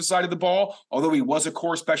defensive side of the ball, although he was a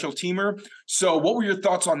core special teamer. So what were your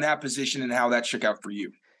thoughts on that position and how that shook out for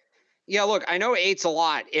you? Yeah, look, I know 8's a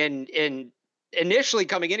lot. And initially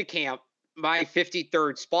coming into camp, my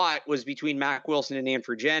 53rd spot was between Mack Wilson and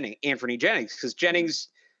Anthony Jennings, because Jennings,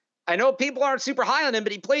 I know people aren't super high on him,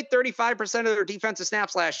 but he played 35% of their defensive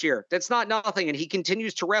snaps last year. That's not nothing, and he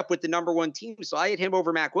continues to rep with the number one team. So I had him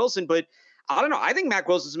over Mack Wilson, but I don't know. I think Mack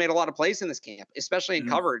Wilson's made a lot of plays in this camp, especially in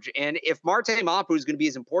coverage. And if Marte Mapu is going to be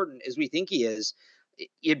as important as we think he is,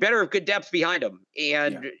 you'd better have good depth behind him.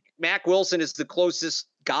 And Mack Wilson is the closest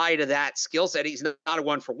guy to that skill set. He's not a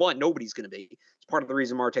 1-for-1. Nobody's going to be. It's part of the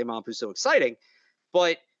reason Marte Mapu is so exciting.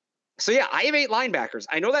 But so, yeah, I have 8 linebackers.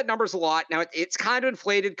 I know that number's a lot. Now, it's kind of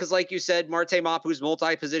inflated because, like you said, Marte Mapu is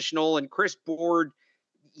multi-positional, and Chris Board,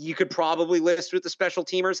 you could probably list with the special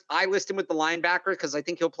teamers. I list him with the linebacker because I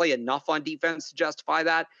think he'll play enough on defense to justify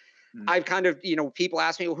that. I've kind of, people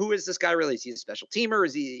ask me, well, who is this guy really? Is he a special teamer?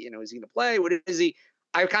 Is he, is he going to play? What is he?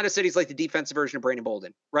 I've kind of said he's like the defensive version of Brandon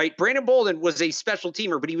Bolden, right? Brandon Bolden was a special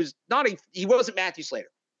teamer, but he wasn't Matthew Slater.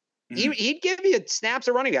 He'd give you snaps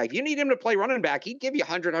at running back. If you need him to play running back, he'd give you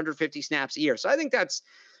 100, 150 snaps a year. So I think that's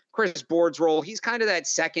Chris Board's role. He's kind of that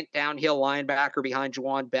second downhill linebacker behind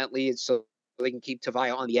Juwan Bentley, so they can keep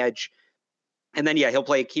Tavia on the edge. And then, he'll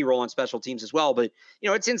play a key role on special teams as well. But,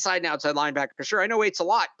 it's inside and outside linebacker for sure. I know 8's a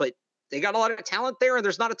lot, but they got a lot of talent there, and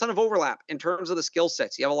there's not a ton of overlap in terms of the skill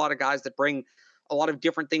sets. You have a lot of guys that bring a lot of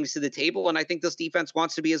different things to the table, and I think this defense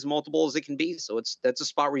wants to be as multiple as it can be. So that's a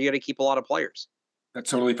spot where you got to keep a lot of players. That's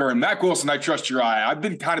totally fair. And Mack Wilson, I trust your eye. I've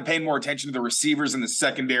been kind of paying more attention to the receivers in the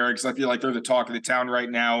secondary because I feel like they're the talk of the town right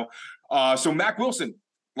now. So Mack Wilson,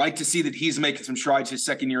 like to see that he's making some strides his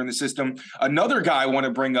second year in the system. Another guy I want to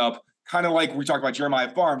bring up, kind of like we talked about Jeremiah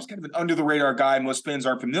Farms, kind of an under-the-radar guy most fans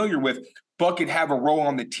aren't familiar with, but could have a role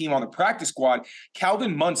on the team on the practice squad,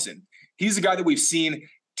 Calvin Munson. He's a guy that we've seen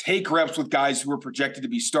take reps with guys who are projected to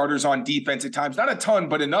be starters on defense at times. Not a ton,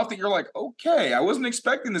 but enough that you're like, okay, I wasn't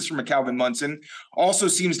expecting this from a Calvin Munson. Also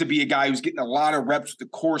seems to be a guy who's getting a lot of reps with the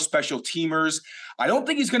core special teamers. I don't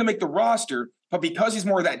think he's going to make the roster, but because he's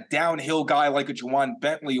more of that downhill guy like a Juwan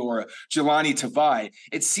Bentley or a Jelani Tavai,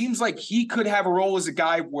 it seems like he could have a role as a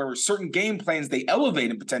guy where certain game plans, they elevate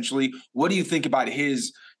him potentially. What do you think about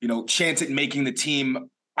his, chance at making the team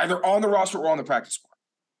either on the roster or on the practice squad?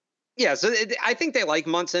 Yeah, so I think they like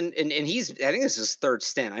Munson, and I think this is his third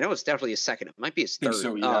stint. I know it's definitely his second. It might be his third.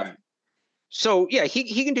 So, yeah.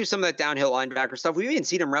 He can do some of that downhill linebacker stuff. We've even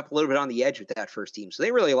seen him rep a little bit on the edge with that first team, so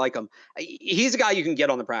they really like him. He's a guy you can get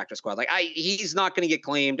on the practice squad. He's not going to get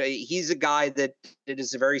claimed. He's a guy that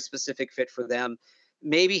is a very specific fit for them.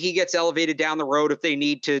 Maybe he gets elevated down the road if they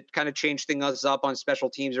need to kind of change things up on special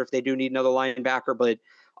teams or if they do need another linebacker. But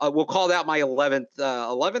we'll call that my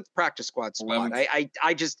 11th practice squad spot.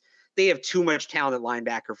 I just – they have too much talent at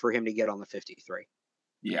linebacker for him to get on the 53.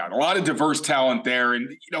 Yeah, a lot of diverse talent there. And,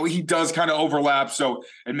 he does kind of overlap, so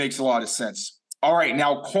it makes a lot of sense. All right,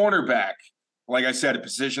 now cornerback. Like I said, a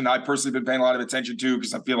position I've personally been paying a lot of attention to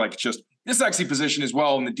because I feel like it's just a sexy position as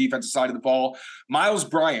well on the defensive side of the ball. Miles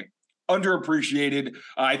Bryant, underappreciated.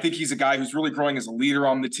 I think he's a guy who's really growing as a leader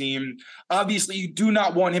on the team. Obviously, you do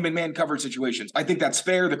not want him in man coverage situations. I think that's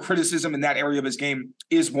fair. The criticism in that area of his game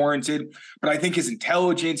is warranted, but I think his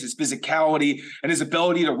intelligence, his physicality, and his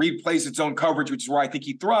ability to read plays its own coverage, which is where I think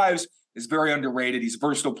he thrives, is very underrated. He's a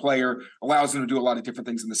versatile player, allows him to do a lot of different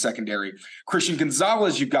things in the secondary. Christian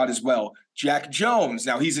Gonzalez you've got as well. Jack Jones.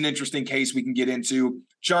 Now, he's an interesting case we can get into.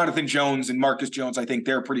 Jonathan Jones and Marcus Jones, I think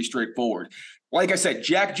they're pretty straightforward. Like I said,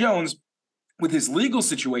 Jack Jones, with his legal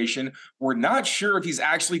situation, we're not sure if he's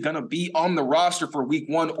actually going to be on the roster for week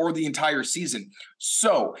 1 or the entire season.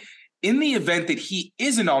 So in the event that he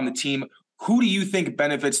isn't on the team, who do you think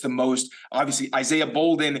benefits the most? Obviously, Isaiah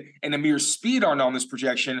Bolden and Amir Speed aren't on this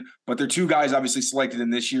projection, but they're two guys obviously selected in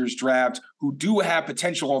this year's draft who do have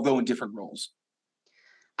potential, although in different roles.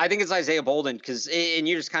 I think it's Isaiah Bolden because, and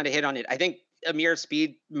you just kind of hit on it. I think Amir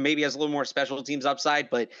Speed maybe has a little more special teams upside,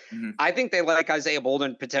 but I think they like Isaiah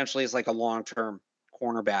Bolden potentially as like a long-term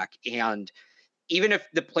cornerback. And even if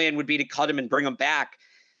the plan would be to cut him and bring him back,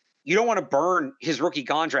 you don't want to burn his rookie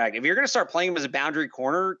contract. If you're going to start playing him as a boundary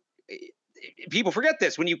corner, people forget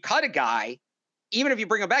this. When you cut a guy, even if you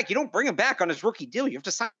bring him back, you don't bring him back on his rookie deal. You have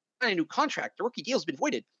to sign a new contract. The rookie deal has been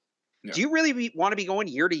voided. Yeah. Do you really want to be going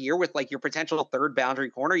year to year with like your potential third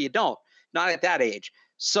boundary corner? You don't. Not at that age.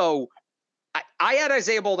 So I had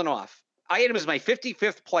Isaiah Bolden off. I had him as my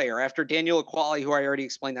 55th player after Daniel Aquali, who I already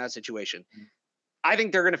explained that situation. I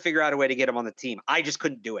think they're going to figure out a way to get him on the team. I just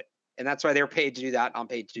couldn't do it. And that's why they're paid to do that. I'm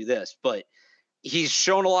paid to do this. But he's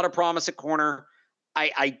shown a lot of promise at corner.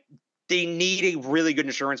 They need a really good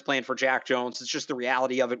insurance plan for Jack Jones. It's just the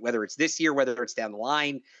reality of it, whether it's this year, whether it's down the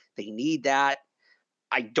line. They need that.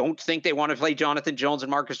 I don't think they want to play Jonathan Jones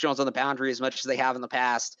and Marcus Jones on the boundary as much as they have in the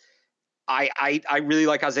past. I really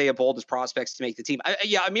like Isaiah Bolden's prospects to make the team.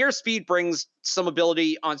 Amir Speed brings some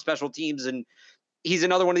ability on special teams, and he's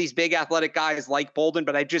another one of these big athletic guys like Bolden,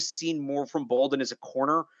 but I've just seen more from Bolden as a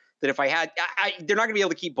corner that if I had, they're not going to be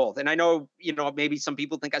able to keep both. And I know, maybe some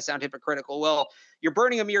people think I sound hypocritical. Well, you're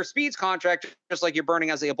burning Amir Speed's contract just like you're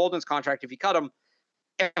burning Isaiah Bolden's contract if you cut him.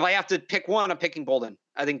 If I have to pick one, I'm picking Bolden.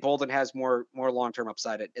 I think Bolden has more long-term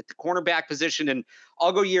upside at the cornerback position, and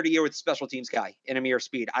I'll go year to year with the special teams guy in Amir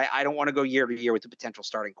Speed. I don't want to go year to year with the potential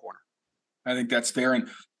starting corner. I think that's fair. And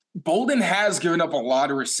Bolden has given up a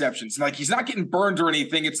lot of receptions. Like, he's not getting burned or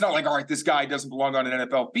anything. It's not like, all right, this guy doesn't belong on an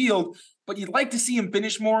NFL field, but you'd like to see him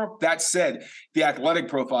finish more. That said, the athletic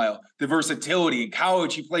profile, the versatility. In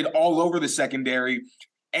college, he played all over the secondary,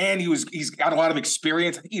 and he's got a lot of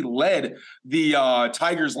experience. I think he led the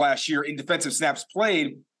Tigers last year in defensive snaps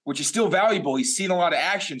played, which is still valuable. He's seen a lot of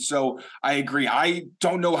action. So I agree. I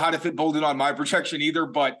don't know how to fit Bolden on my projection either,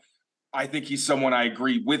 but I think he's someone I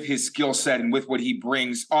agree with his skill set and with what he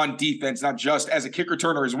brings on defense, not just as a kick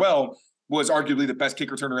returner as well, was arguably the best kick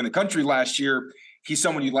returner in the country last year. He's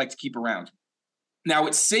someone you'd like to keep around. Now,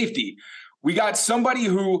 it's safety. We got somebody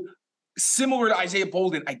who, similar to Isaiah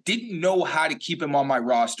Bolden, I didn't know how to keep him on my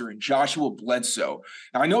roster, and Joshua Bledsoe.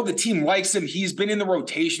 Now, I know the team likes him. He's been in the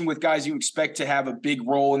rotation with guys you expect to have a big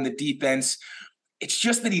role in the defense. It's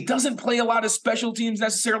just that he doesn't play a lot of special teams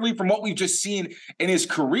necessarily from what we've just seen in his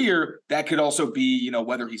career. That could also be,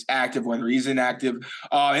 whether he's active, whether he's inactive.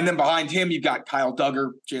 And then behind him, you've got Kyle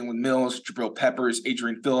Duggar, Jalen Mills, Jabril Peppers,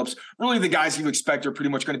 Adrian Phillips. Really, the guys you expect are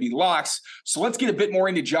pretty much going to be locks. So let's get a bit more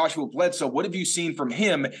into Joshua Bledsoe. What have you seen from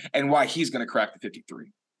him and why he's going to crack the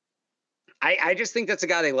 53? I just think that's a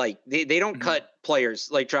guy they like. They don't cut players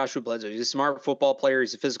like Joshua Bledsoe. He's a smart football player.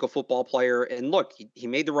 He's a physical football player. And look, he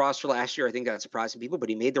made the roster last year. I think that's surprising people, but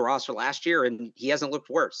he made the roster last year and he hasn't looked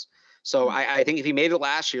worse. So I think if he made it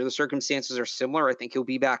last year, the circumstances are similar. I think he'll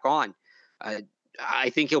be back on. I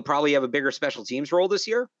think he'll probably have a bigger special teams role this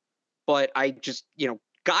year. But I just,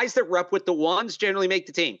 guys that rep with the ones generally make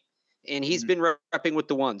the team. And he's been repping with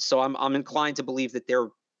the ones. So I'm inclined to believe that they're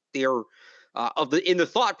in the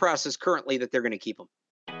thought process currently that they're going to keep them.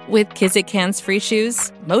 With Kizik hands-free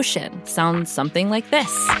shoes, motion sounds something like this.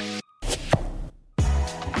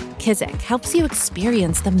 Kizik helps you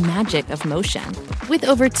experience the magic of motion. With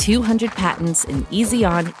over 200 patents and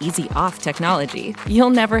easy-on, easy-off technology, you'll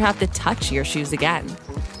never have to touch your shoes again.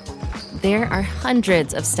 There are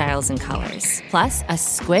hundreds of styles and colors, plus a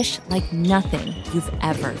squish like nothing you've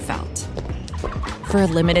ever felt. For a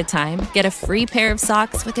limited time, get a free pair of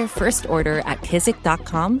socks with your first order at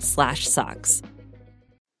kizik.com/socks.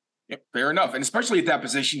 Yep, fair enough. And especially at that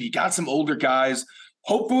position, you got some older guys.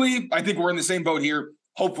 Hopefully, I think we're in the same boat here.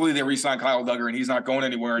 Hopefully they re-sign Kyle Duggar and he's not going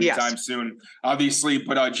anywhere anytime soon, obviously.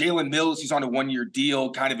 But Jalen Mills, he's on a one-year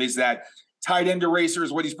deal, kind of is that tight end eraser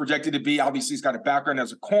is what he's projected to be. Obviously, he's got a background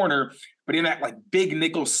as a corner, but in that like big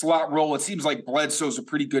nickel slot role, it seems like Bledsoe's a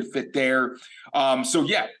pretty good fit there. So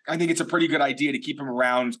yeah, I think it's a pretty good idea to keep him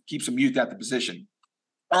around, keep some youth at the position.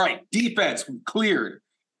 All right, defense, we cleared.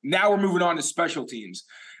 Now we're moving on to special teams.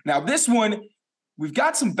 Now this one, we've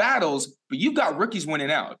got some battles, but you've got rookies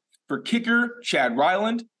winning out. For kicker, Chad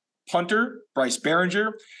Ryland, punter, Bryce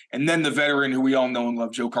Behringer, and then the veteran who we all know and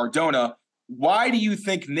love, Joe Cardona. Why do you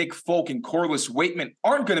think Nick Folk and Corliss Waitman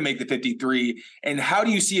aren't going to make the 53? And how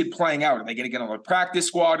do you see it playing out? Are they going to get on the practice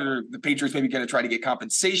squad, or the Patriots maybe going to try to get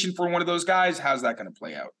compensation for one of those guys? How's that going to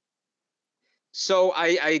play out? So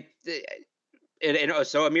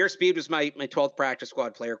so Amir Speed was my 12th practice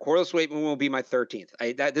squad player. Corliss Waitman will be my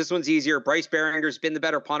 13th. This one's easier. Bryce Behringer's been the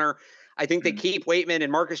better punter. I think they keep Waitman,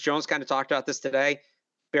 and Marcus Jones kind of talked about this today.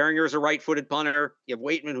 Behringer's a right-footed punter. You have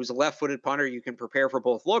Waitman, who's a left-footed punter. You can prepare for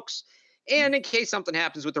both looks. And in case something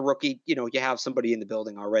happens with the rookie, you have somebody in the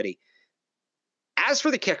building already. As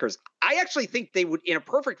for the kickers, I actually think they would, in a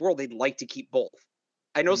perfect world, they'd like to keep both.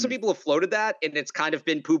 I know some people have floated that, and it's kind of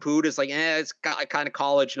been poo-pooed. It's like, it's kind of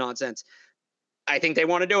college nonsense. I think they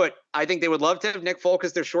want to do it. I think they would love to have Nick Folk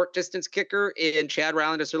as their short-distance kicker and Chad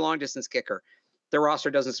Ryland as their long-distance kicker. Their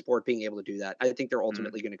roster doesn't support being able to do that. I think they're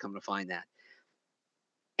ultimately going to come to find that.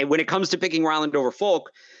 And when it comes to picking Ryland over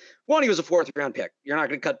Folk, one, he was a 4th-round pick. You're not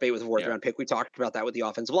going to cut bait with a 4th-round pick. We talked about that with the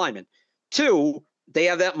offensive lineman. 2, they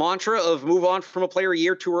have that mantra of move on from a player a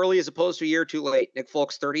year too early as opposed to a year too late. Nick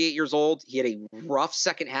Folk's 38 years old. He had a rough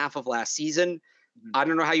second half of last season. I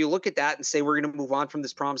don't know how you look at that and say we're going to move on from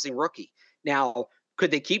this promising rookie. Now,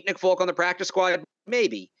 could they keep Nick Folk on the practice squad?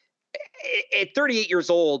 Maybe. At 38 years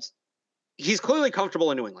old, he's clearly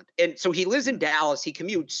comfortable in New England. And so he lives in Dallas. He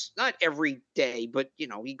commutes not every day, but,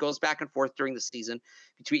 he goes back and forth during the season.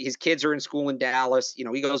 Between his kids are in school in Dallas.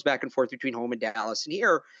 He goes back and forth between home and Dallas and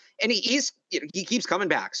here. And he keeps coming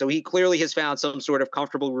back. So he clearly has found some sort of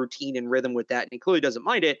comfortable routine and rhythm with that. And he clearly doesn't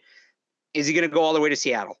mind it. Is he going to go all the way to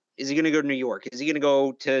Seattle? Is he going to go to New York? Is he going to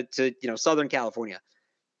go to Southern California?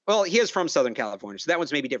 Well, he is from Southern California, so that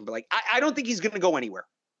one's maybe different. But I don't think he's going to go anywhere.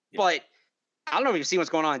 Yeah. But I don't know if you've seen what's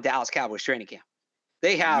going on in Dallas Cowboys training camp.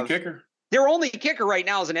 They have kicker. Their only kicker right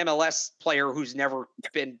now is an MLS player who's never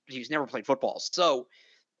played football. So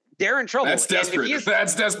they're in trouble. That's desperate.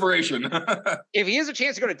 That's desperation. If he has a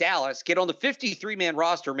chance to go to Dallas, get on the 53-man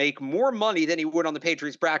roster, make more money than he would on the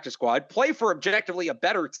Patriots practice squad, play for objectively a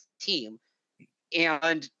better team,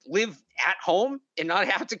 and live at home and not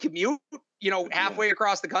have to commute, halfway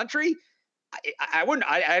across the country, I wouldn't.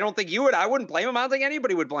 I don't think you would. I wouldn't blame him. I don't think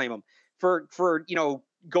anybody would blame him for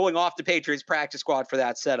going off the Patriots practice squad for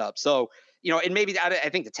that setup. So, and maybe I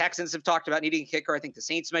think the Texans have talked about needing a kicker. I think the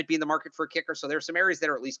Saints might be in the market for a kicker. So there's some areas that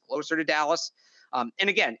are at least closer to Dallas. And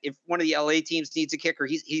again, if one of the LA teams needs a kicker,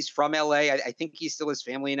 he's from LA. I think he still has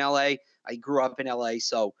family in LA. I grew up in LA,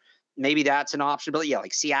 so maybe that's an option. But yeah,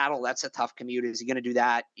 like Seattle, that's a tough commute. Is he going to do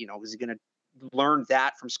that? Is he going to learn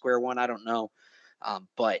that from square one? I don't know.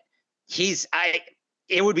 But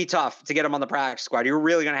it would be tough to get him on the practice squad. You're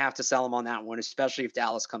really going to have to sell him on that one, especially if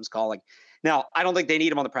Dallas comes calling. Now, I don't think they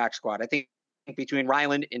need him on the practice squad. I think between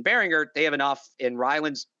Ryland and Behringer, they have enough, and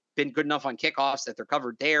Ryland's been good enough on kickoffs that they're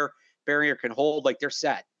covered there. Behringer can hold, they're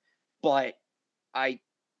set. But I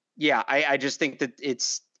just think that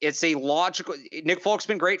it's a logical. Nick Folk's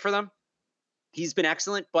been great for them. He's been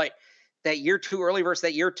excellent, but that year two early versus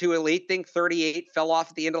that year two elite thing, 38 fell off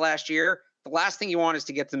at the end of last year. The last thing you want is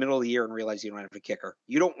to get to the middle of the year and realize you don't have a kicker.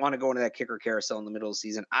 You don't want to go into that kicker carousel in the middle of the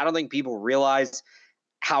season. I don't think people realize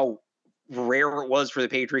how rare it was for the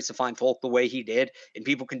Patriots to find Folk the way he did. And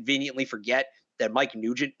people conveniently forget that Mike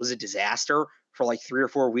Nugent was a disaster for 3 or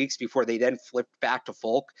 4 weeks before they then flipped back to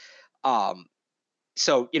Folk.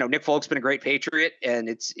 So, Nick Folk's been a great Patriot, and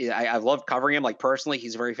I love covering him. Personally,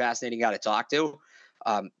 he's a very fascinating guy to talk to.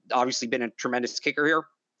 Obviously been a tremendous kicker here.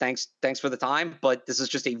 Thanks for the time, but this is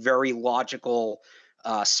just a very logical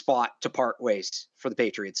spot to part ways for the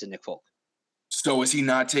Patriots and Nick Folk. So is he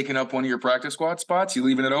not taking up one of your practice squad spots? You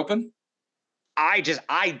leaving it open? I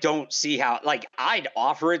don't see how, I'd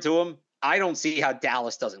offer it to him. I don't see how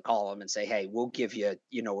Dallas doesn't call him and say, hey, we'll give you,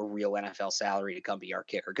 a real NFL salary to come be our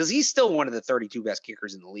kicker. Because he's still one of the 32 best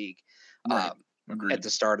kickers in the league at the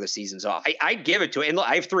start of the season. So I'd give it to him. And look,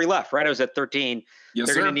 I have 3 left, right? I was at 13. Yes,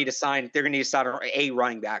 they're going to need to sign a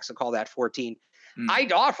running back. So call that 14.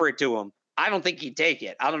 I'd offer it to him. I don't think he'd take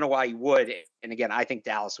it. I don't know why he would. And again, I think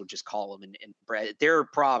Dallas would just call him and they're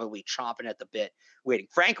probably chomping at the bit waiting.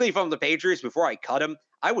 Frankly, if I'm the Patriots, before I cut him,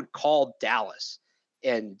 I would call Dallas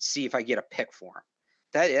and see if I get a pick for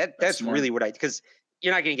him. That's really what because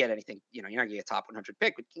you're not going to get anything. You're not going to get a top 100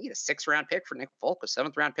 pick, but you get a 6th round pick for Nick Folk, a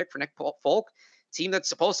 7th round pick for Nick Folk, team that's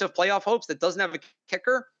supposed to have playoff hopes that doesn't have a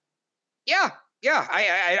kicker. Yeah.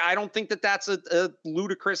 I don't think that's a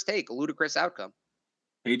ludicrous take, a ludicrous outcome.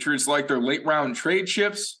 Patriots like their late round trade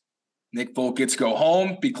chips. Nick Folk gets to go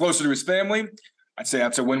home, be closer to his family. I'd say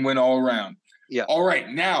that's a win-win all around. Yeah. All right.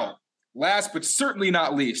 Now, last but certainly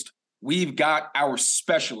not least, we've got our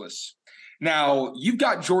specialists. Now, you've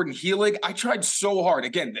got Jordan Heelig. I tried so hard.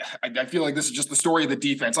 Again, I feel like this is just the story of the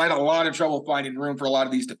defense. I had a lot of trouble finding room for a lot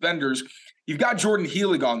of these defenders. You've got Jordan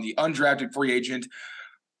Heelig on, the undrafted free agent.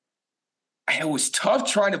 It was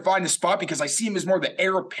tough trying to find a spot because I see him as more of the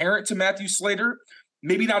heir apparent to Matthew Slater.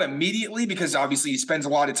 Maybe not immediately because obviously he spends a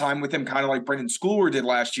lot of time with him, kind of like Brendan Schooler did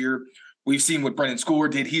last year. We've seen what Brendan Schooler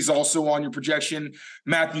did. He's also on your projection.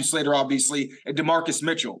 Matthew Slater, obviously, and DeMarcus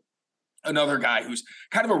Mitchell, another guy who's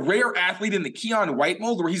kind of a rare athlete in the Keon White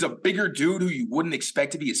mold, where he's a bigger dude who you wouldn't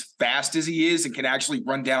expect to be as fast as he is and can actually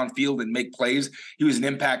run downfield and make plays. He was an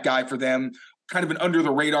impact guy for them, kind of an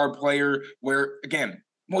under-the-radar player where, again,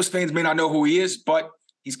 most fans may not know who he is, but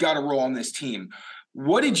he's got a role on this team.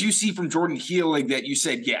 What did you see from Jordan Heelig that you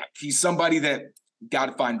said, yeah, he's somebody that got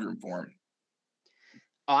to find room for him?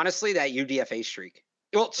 Honestly, that UDFA streak.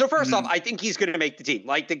 Well, so first off, I think he's going to make the team.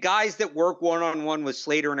 The guys that work one-on-one with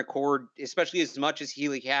Slater and Accord, especially as much as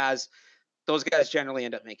Heelig has, those guys generally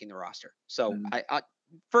end up making the roster. So I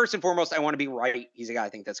first and foremost, I want to be right. He's a guy I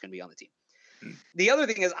think that's going to be on the team. The other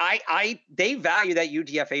thing is they value that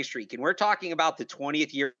UDFA streak, and we're talking about the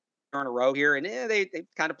 20th year in a row here, and they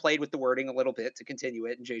kind of played with the wording a little bit to continue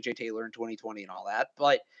it, and JJ Taylor in 2020 and all that.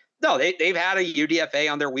 But No, they've had a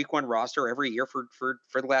UDFA on their week 1 roster every year for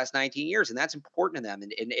the last 19 years, and that's important to them,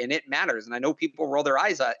 and it matters. And I know people roll their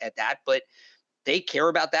eyes at that, but they care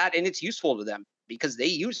about that, and it's useful to them because they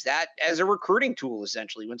use that as a recruiting tool,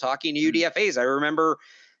 essentially, when talking to UDFAs. I remember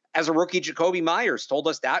as a rookie, Jacoby Myers told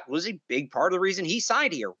us that was a big part of the reason he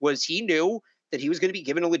signed here, was he knew that he was going to be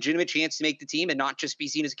given a legitimate chance to make the team and not just be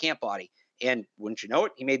seen as a camp body. And wouldn't you know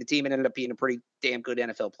it, he made the team and ended up being a pretty damn good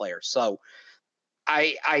NFL player. So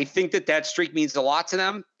I think that streak means a lot to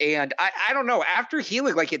them. And I don't know, after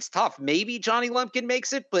Healing, like, it's tough. Maybe Johnny Lumpkin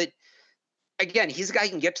makes it, but again, he's a guy who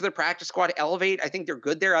can get to the practice squad, elevate. I think they're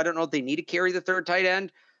good there. I don't know if they need to carry the third tight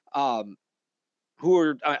end. I'm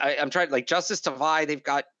trying, like, Justice Tavai, they've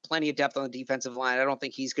got plenty of depth on the defensive line. I don't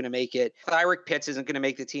think he's going to make it. Tyrick Pitts isn't going to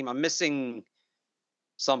make the team. I'm missing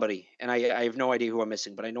somebody, and I have no idea who I'm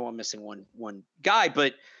missing, but I know I'm missing one guy.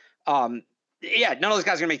 But yeah, none of those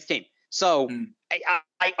guys are going to make the team. So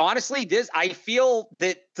I honestly, I feel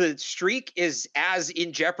that the streak is as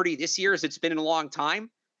in jeopardy this year as it's been in a long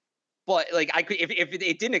time. But like, if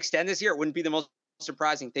it didn't extend this year, it wouldn't be the most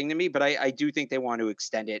surprising thing to me. But I do think they want to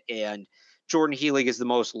extend it, and Jordan Healing is the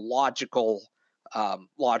most logical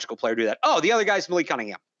player to do that. Oh, the other guy's Malik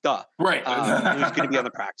Cunningham. Duh. Right. Who's going to be on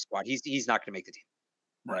the practice squad. He's not going to make the team.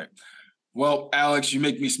 Right. Well, Alex, you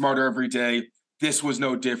make me smarter every day. This was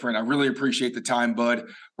no different. I really appreciate the time, bud.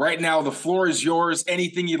 Right now, the floor is yours.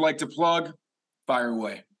 Anything you'd like to plug, fire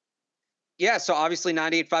away. Yeah, so obviously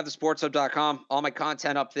 985thesportshub.com, all my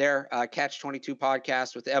content up there. Catch 22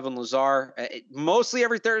 podcast with Evan Lazar, mostly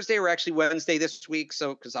every Thursday, or actually Wednesday this week.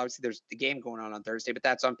 So, because obviously there's the game going on Thursday, but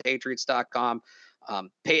that's on Patriots.com.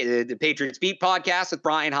 The Patriots Beat podcast with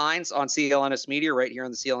Brian Hines on CLNS Media, right here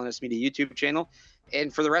on the CLNS Media YouTube channel.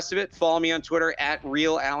 And for the rest of it, follow me on Twitter at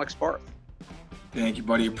RealAlexBarth. Thank you,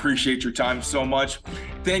 buddy. Appreciate your time so much.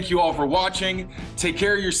 Thank you all for watching. Take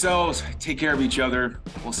care of yourselves. Take care of each other.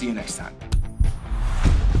 We'll see you next time.